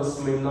lot of us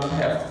may not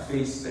have to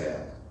face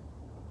that.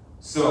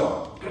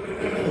 So,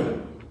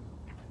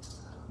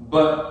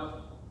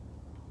 but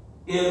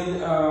in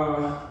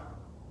the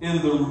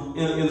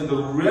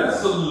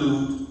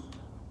resolute,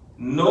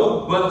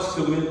 no budge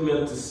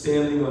commitment to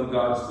standing on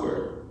God's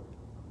word,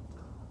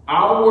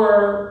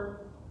 our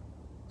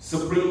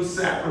supreme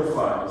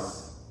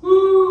sacrifice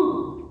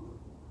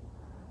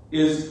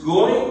is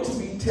going to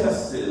be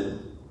tested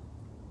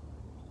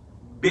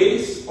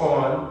based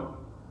on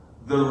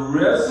the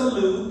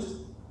resolute,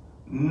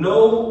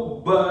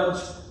 no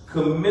budge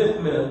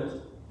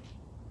commitment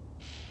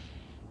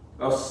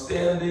of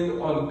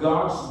standing on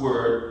God's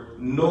word,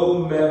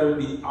 no matter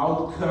the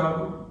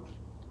outcome,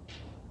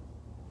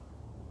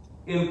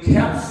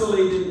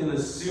 encapsulated in a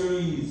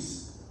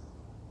series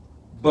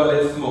but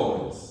if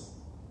moments.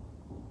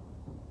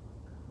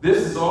 This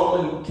is all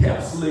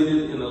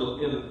encapsulated in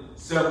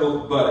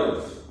several but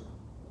if.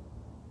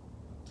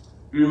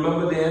 You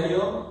remember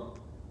Daniel?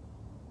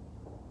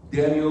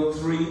 Daniel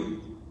 3,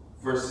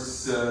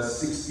 verses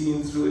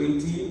 16 through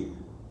 18.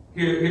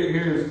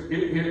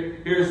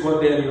 Here's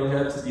what Daniel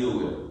had to deal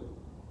with.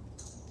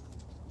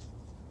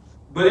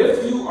 But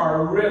if you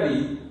are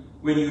ready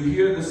when you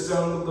hear the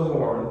sound of the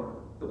horn,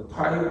 the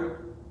pipe,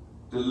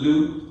 the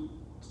lute,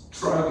 the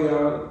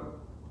trigon,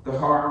 the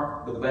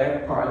harp, the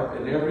bagpipe,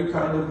 and every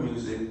kind of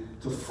music,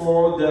 to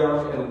fall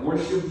down and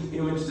worship the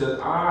image that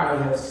I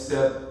have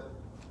set,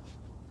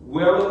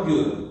 well and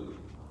good.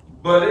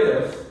 But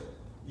if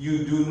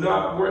you do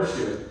not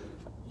worship,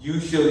 you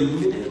shall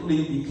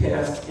immediately be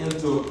cast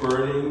into a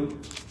burning,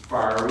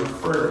 fiery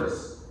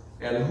furnace.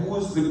 And who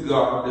is the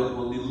God that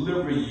will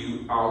deliver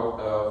you out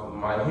of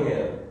my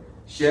hand?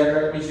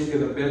 Shadrach, Meshach,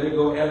 and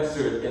Abednego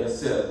answered and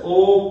said,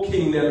 O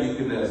King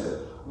Nebuchadnezzar,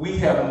 we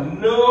have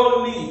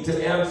no need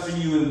to answer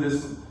you in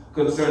this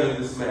concerning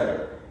this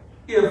matter.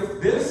 If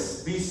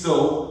this be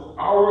so,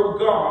 our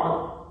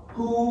God,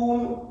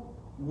 whom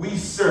we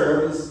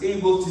serve, is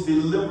able to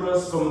deliver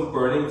us from the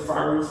burning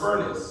fiery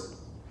furnace.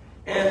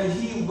 And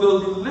he will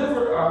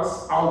deliver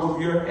us out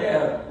of your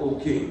hand, O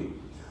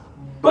king.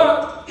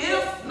 But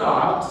if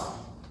not,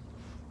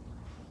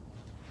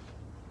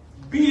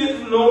 be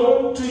it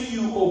known to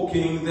you, O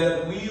king,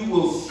 that we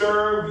will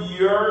serve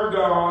your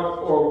God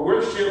or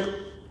worship.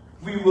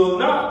 We will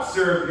not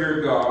serve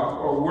your God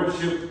or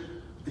worship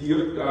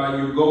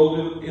your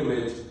golden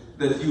image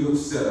that you have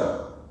set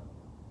up.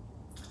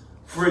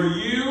 For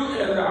you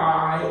and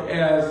I,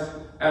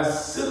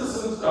 as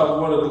citizens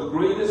of one of the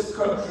greatest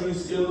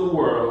countries in the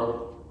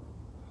world,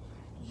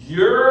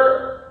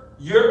 your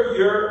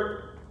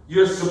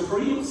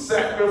supreme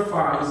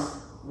sacrifice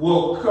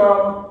will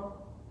come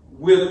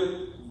with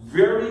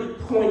very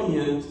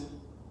poignant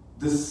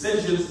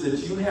decisions that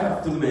you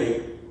have to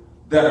make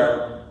that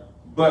are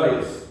but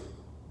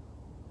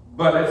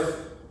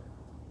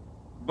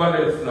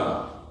if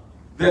not.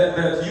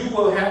 That you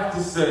will have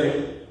to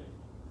say,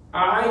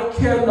 I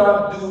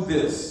cannot do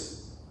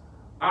this.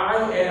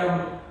 I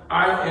am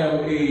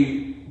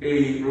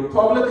a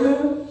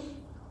Republican,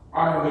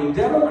 I am a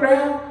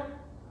Democrat,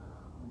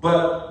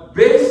 but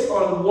based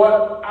on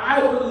what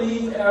I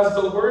believe as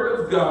the Word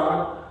of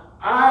God,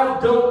 I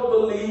don't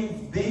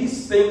believe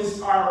these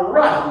things are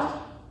right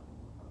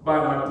by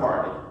my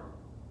party.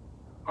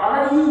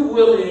 Are you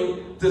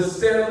willing to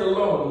stand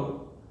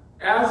alone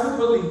as a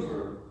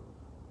believer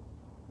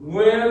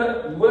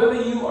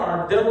whether you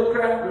are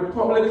Democrat,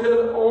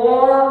 Republican,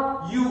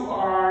 or you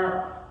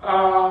are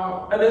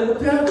an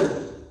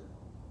independent?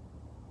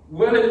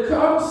 When it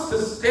comes to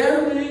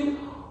standing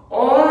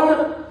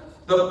on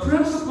the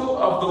principle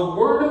of the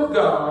Word of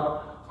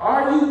God,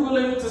 are you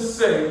willing to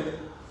say,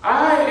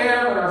 I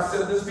am, and I've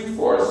said this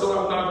before, so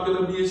I'm not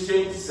going to be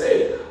ashamed to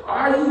say it,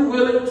 are you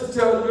willing to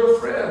tell your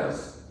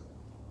friends,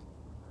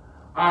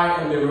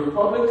 I am a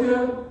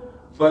Republican,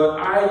 but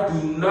I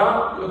do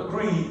not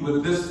agree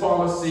with this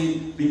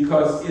policy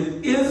because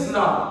it is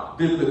not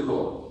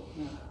biblical.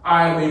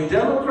 I am a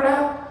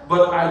Democrat,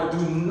 but I do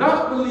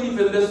not believe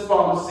in this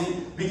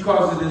policy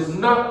because it is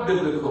not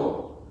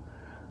biblical.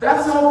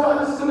 That's how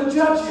God is going to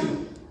judge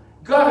you.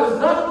 God is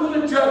not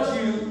going to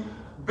judge you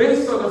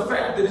based on the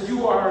fact that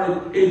you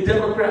are a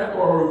Democrat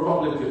or a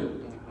Republican.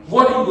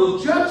 What he will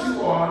judge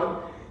you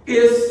on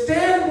is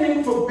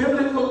standing for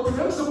biblical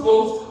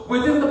principles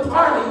within the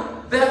party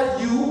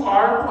that you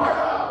are a part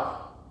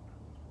of.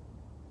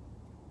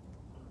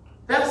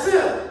 That's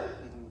it.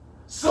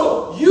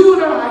 So you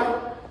and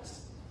I,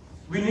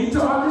 we need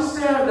to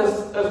understand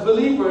as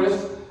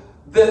believers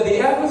that the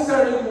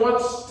adversary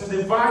wants to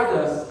divide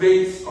us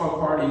based on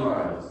party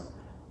lines.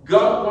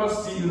 God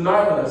wants to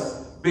unite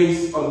us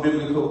based on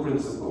biblical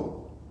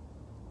principle.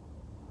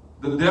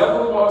 The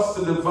devil wants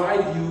to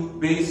divide you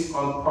based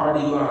on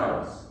party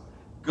lines.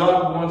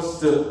 God wants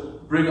to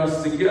bring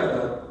us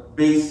together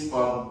based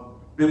on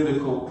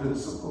biblical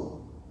principle.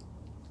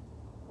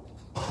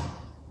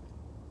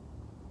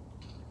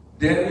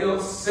 Daniel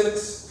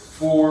 6,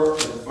 4,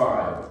 and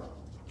 5.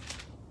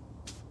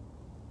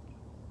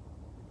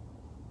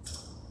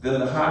 Then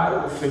the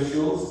high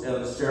officials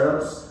and the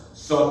sheriffs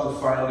sought to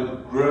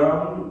find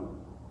ground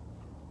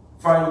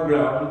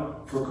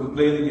for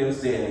complaint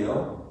against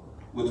Daniel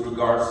with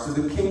regards to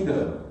the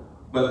kingdom,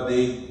 but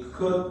they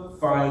could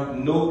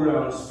find no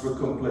grounds for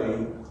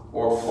complaint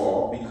or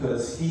fault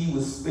because he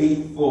was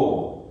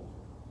faithful.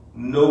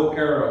 No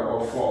error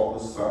or fault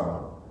was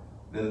found.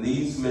 Then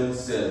these men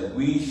said,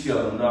 "We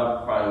shall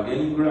not find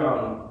any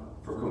ground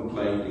for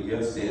complaint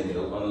against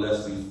Daniel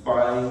unless we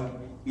find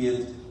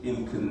it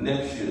in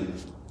connection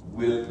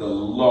with the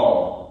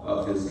law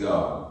of his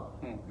God."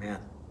 Amen.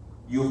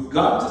 You've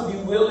got to be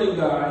willing,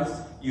 guys.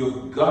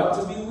 You've got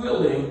to be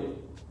willing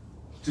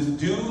to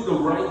do the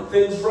right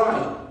things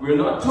right. We're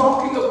not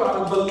talking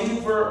about a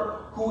believer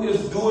who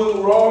is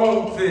doing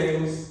wrong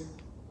things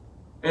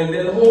and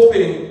then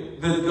hoping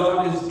that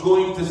God is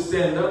going to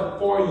stand up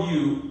for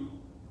you.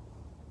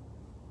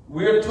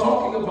 We're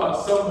talking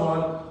about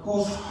someone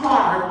whose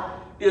heart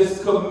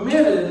is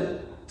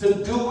committed to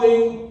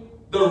doing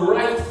the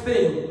right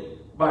thing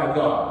by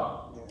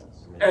God.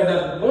 And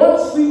that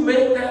once we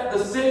make that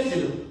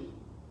decision,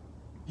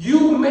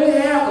 you may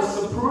have a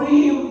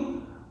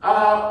supreme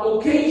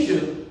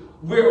occasion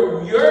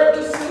where your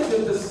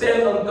decision to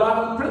stand on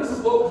godly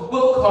principle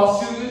will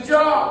cost you your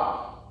job.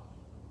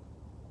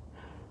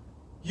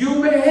 You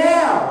may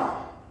have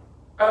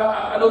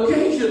an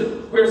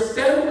occasion where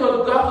standing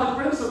on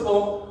godly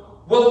principle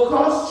will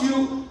cost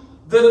you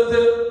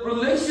the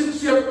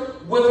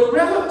relationship with a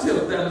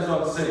relative that is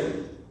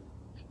unsaved.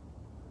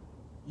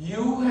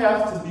 You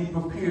have to be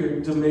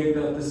prepared to make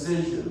that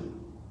decision.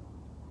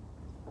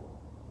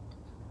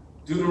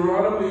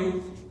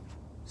 Deuteronomy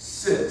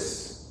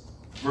 6,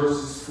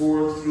 verses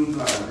 4 through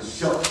 9,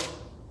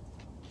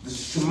 the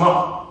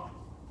Shema.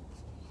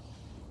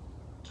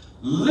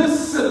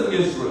 Listen,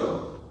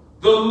 Israel,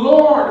 the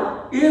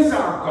Lord is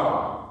our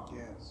God.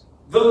 Yes.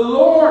 The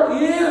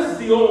Lord is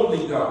the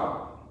only God.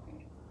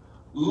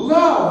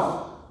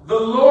 Love the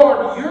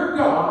Lord your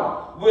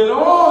God with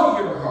all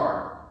your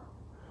heart,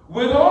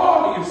 with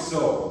all your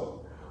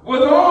soul,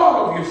 with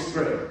all of your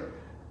strength.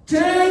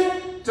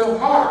 Take to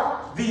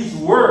heart these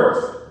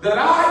words that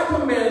I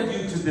command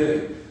you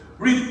today.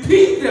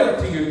 Repeat them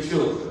to your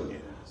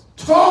children.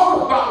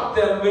 Talk about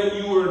them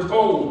when you are at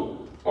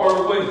home or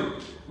away,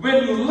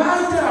 when you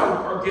lie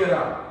down or get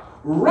up.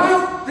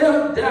 Write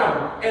them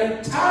down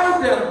and tie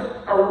them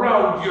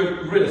around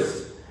your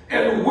wrist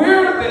and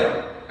wear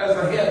them as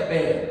a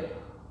headband.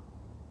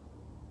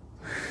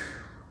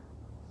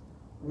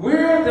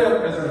 Wear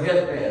them as a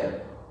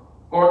headband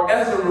or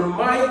as a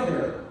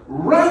reminder.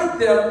 Write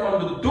them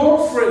on the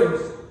door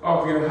frames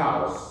of your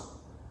house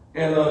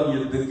and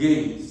on the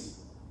gates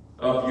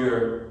of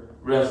your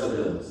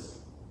residence.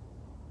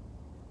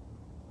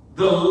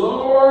 The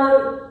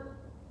Lord,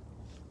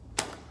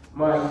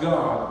 my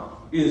God,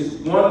 is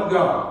one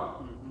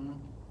God.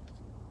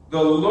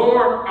 The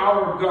Lord,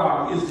 our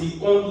God, is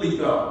the only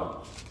God.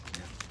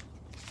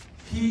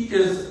 He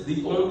is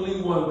the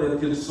only one that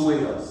can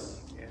sway us.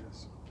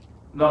 Yes.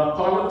 Not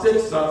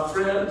politics, not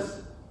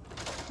friends,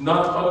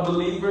 not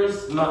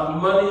unbelievers,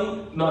 not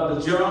money, not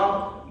the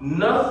job,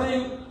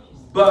 nothing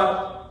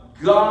but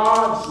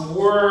God's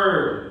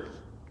word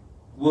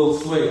will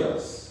sway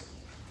us.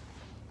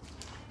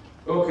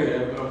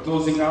 Okay, I'm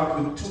closing out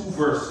with 2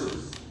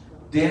 verses.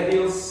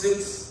 Daniel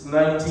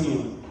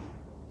 6:19.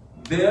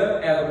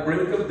 Then at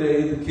break of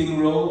day the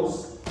king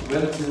rose,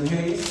 went in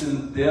haste,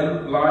 and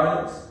then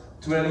lions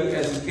 20.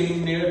 As he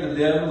came near the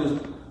den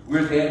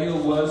where Daniel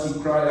was, he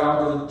cried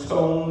out in a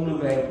tone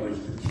of anguish.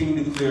 The king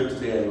declared to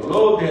Daniel,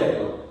 "O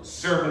Daniel,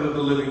 servant of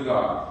the living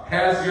God,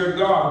 has your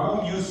God,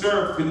 whom you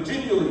serve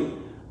continually,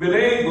 been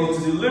able to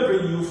deliver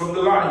you from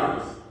the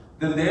lions?"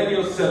 Then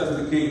Daniel said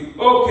to the king,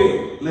 "O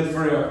king, live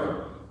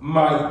forever.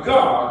 My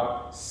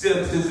God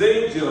sent his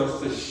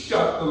angels to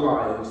shut the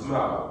lion's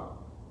mouth.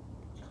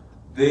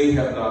 They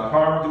have not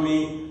harmed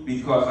me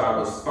because I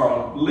was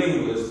found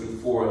blameless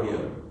before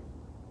him.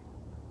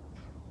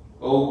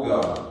 Oh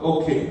God,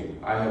 O king,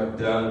 I have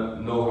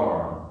done no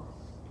harm."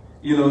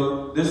 You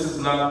know, this is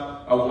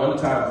not a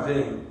one-time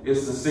thing.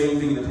 It's the same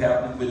thing that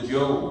happened with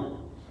Job.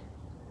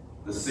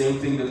 The same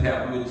thing that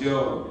happened with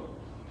Job.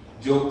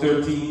 Job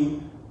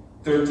 13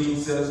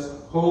 says,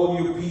 "Hold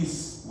your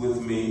peace with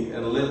me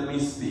and let me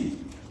speak.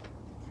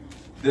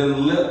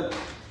 Then let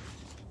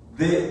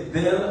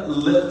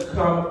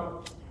come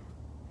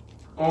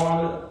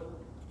on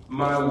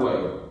my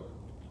way.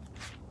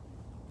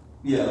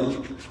 Yeah,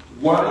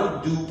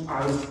 why do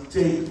I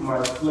take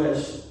my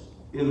flesh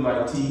in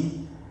my teeth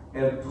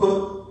and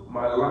put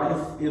my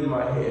life in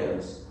my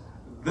hands?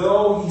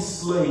 Though he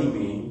slay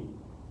me,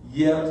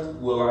 yet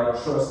will I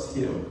trust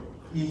him.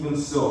 Even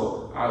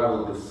so, I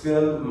will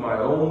defend my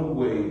own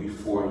way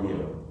before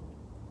him."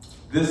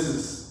 This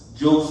is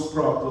Job's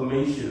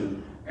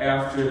proclamation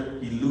after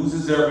he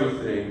loses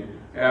everything,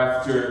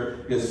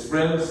 after his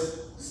friends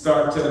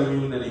start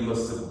telling him that he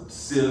must have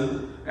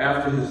sinned.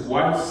 After his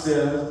wife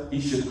says he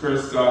should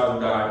curse God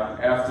and die.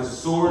 After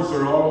sores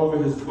are all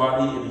over his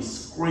body and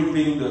he's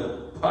scraping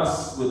the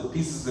pus with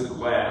pieces of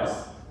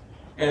glass.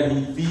 And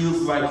he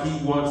feels like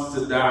he wants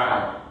to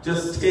die.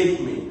 Just take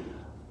me.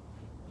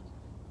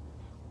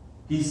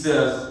 He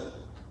says,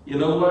 you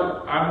know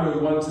what? I may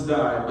want to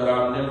die, but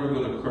I'm never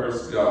going to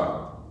curse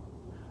God.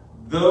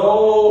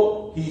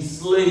 Though he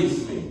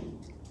slays me,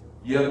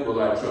 yet will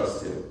I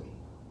trust him.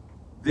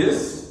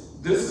 This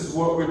is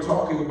what we're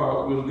talking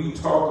about when we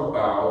talk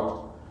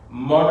about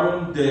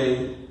modern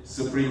day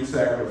supreme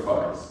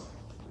sacrifice.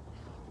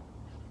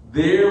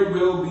 There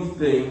will be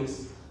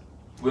things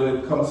when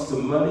it comes to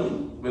money,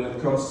 when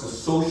it comes to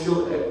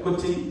social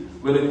equity,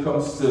 when it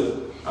comes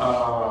to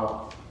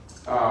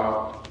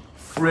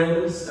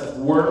friends at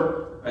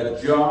work,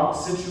 a job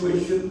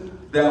situation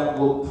that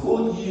will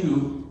pull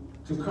you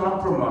to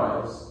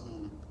compromise.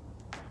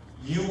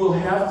 You will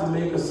have to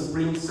make a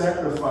supreme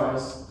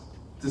sacrifice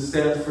to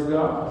stand for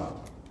God.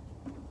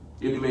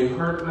 It may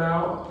hurt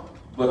now,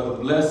 but the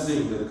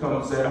blessing that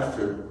comes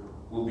after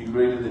will be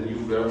greater than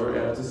you've ever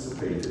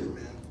anticipated.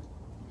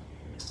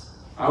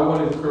 I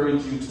want to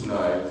encourage you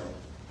tonight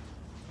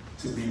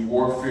to be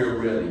warfare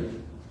ready.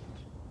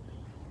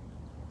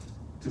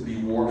 To be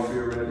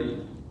warfare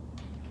ready.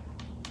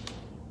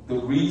 The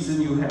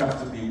reason you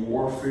have to be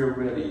warfare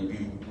ready,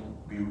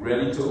 be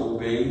ready to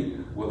obey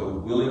with a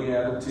willing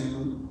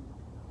attitude,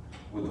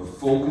 with a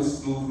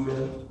focused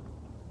movement,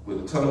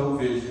 with tunnel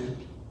vision,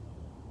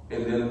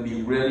 and then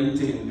be ready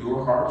to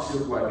endure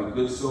hardship like a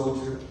good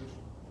soldier.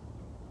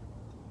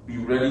 Be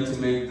ready to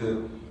make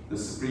the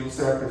supreme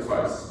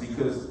sacrifices,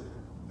 because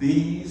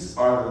these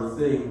are the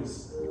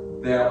things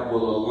that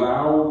will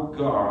allow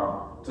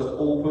God to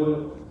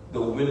open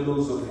the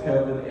windows of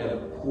heaven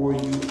and pour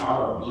you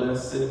out a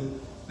blessing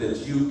that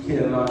you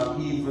cannot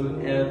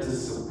even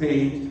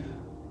anticipate.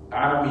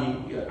 I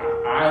mean,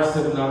 eyes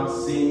have not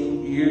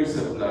seen, ears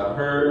have not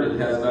heard, it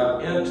has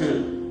not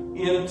entered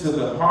into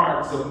the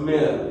hearts of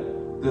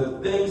men the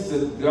things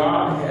that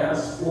God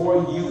has for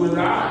you and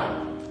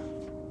I.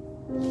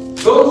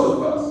 Those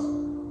of us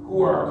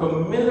who are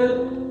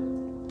committed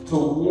to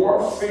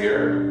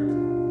warfare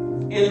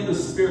in the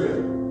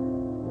Spirit.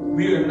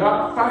 We are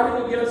not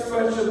fighting against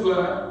flesh and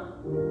blood.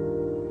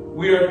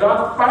 We are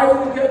not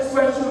fighting against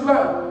flesh and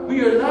blood.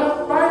 We are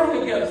not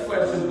fighting against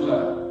flesh and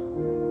blood.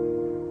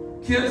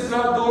 Kids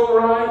not doing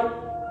right.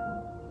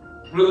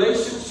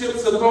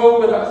 Relationships at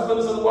home with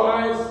husbands and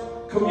wives.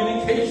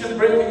 Communication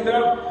breaking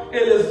down.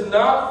 It is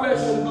not flesh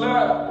and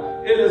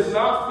blood. It is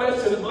not flesh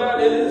and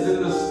blood. It is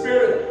in the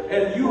Spirit.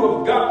 And you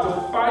have got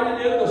to fight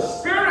it in the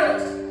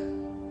Spirit.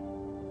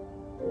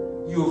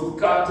 You've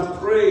got to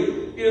pray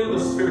in the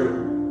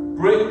Spirit.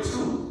 Break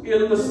through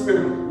in the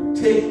Spirit.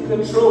 Take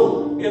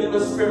control in the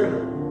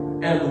Spirit.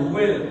 And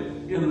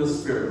win in the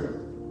Spirit.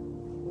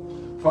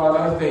 Father,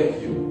 I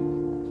thank you.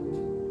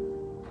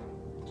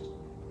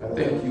 I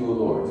thank you, O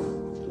Lord,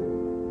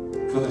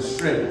 for the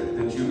strength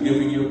that you're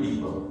giving your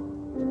people.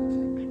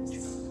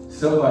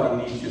 Somebody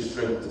needs your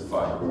strength to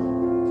fight.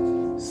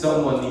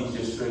 Someone needs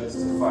your strength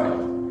to fight.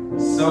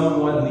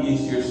 Someone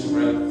needs your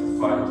strength to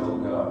fight, oh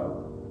God.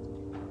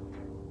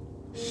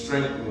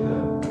 Strengthen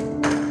them.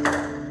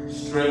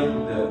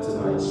 Strengthen them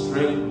tonight.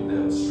 Strengthen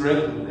them.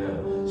 Strengthen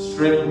them.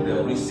 Strengthen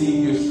them.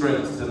 Receive your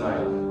strength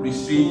tonight.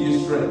 Receive your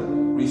strength.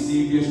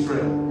 Receive your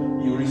strength.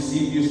 You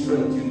receive your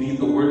strength. You need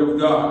the word of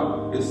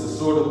God. It's the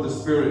sword of the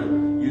Spirit.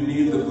 You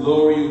need the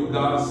glory of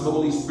God's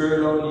Holy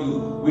Spirit on you,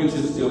 which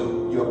is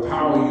your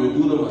power, your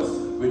dunamis.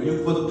 When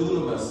you put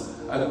dunamis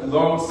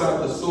alongside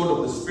the sword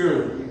of the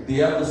Spirit,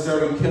 the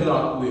adversary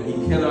cannot win.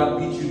 He cannot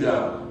beat you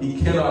down.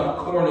 He cannot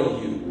corner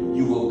you.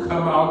 You will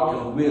come out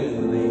and win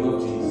in the name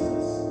of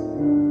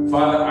Jesus.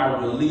 Father,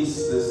 I release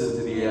this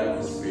into the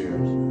atmosphere.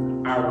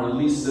 I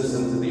release this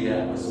into the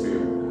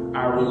atmosphere.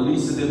 I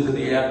release it into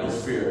the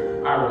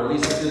atmosphere. I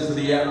release it into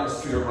the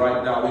atmosphere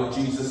right now in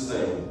Jesus'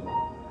 name.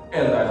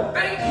 And I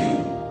thank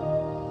you.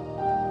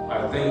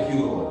 I thank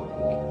you, Lord,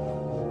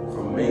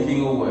 for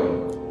making a way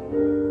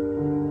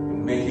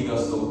and making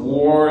us the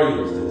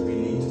warriors that we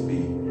need to be.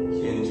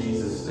 In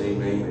Jesus'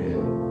 name,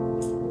 amen.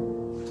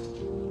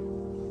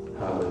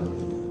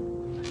 Hallelujah.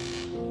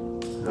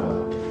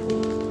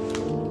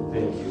 Hallelujah.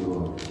 Thank you,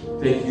 Lord.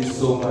 Thank you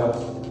so much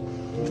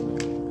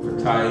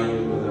for tying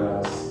in with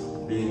us,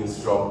 being a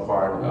strong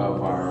part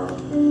of our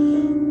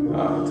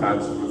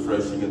times of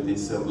refreshing at the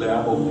assembly.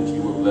 I hope that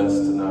you were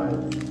blessed tonight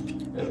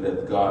and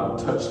that God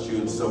touched you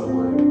in some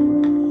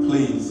way.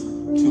 Please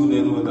tune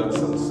in with us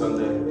on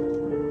Sunday.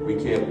 We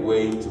can't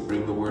wait to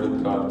bring the word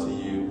of God to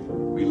you.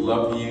 We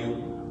love you.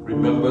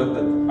 Remember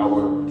that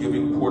our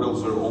giving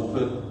portals are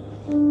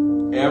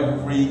open.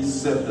 Every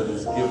cent that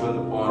is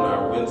given on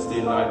our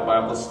Wednesday night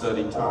Bible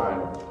study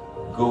time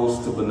goes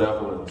to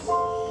benevolence.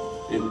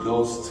 It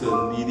goes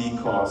to needy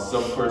cause.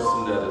 Some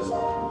person that has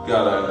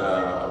got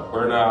a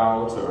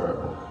burnout or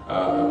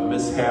a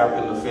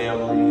mishap in the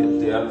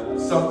family, a death,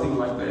 something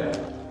like that.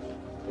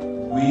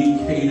 We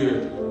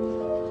cater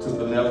to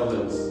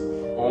benevolence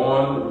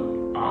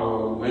on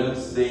our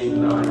Wednesday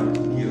night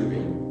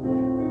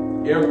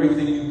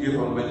everything you give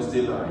on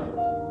Wednesday night,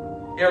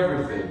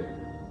 everything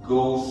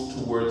goes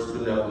towards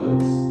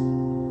benevolence.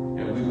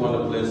 And we want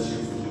to bless you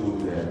for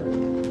doing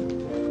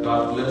that.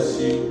 God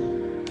bless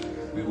you.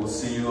 We will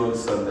see you on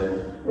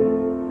Sunday.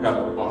 Have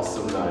an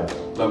awesome night.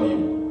 Love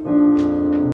you.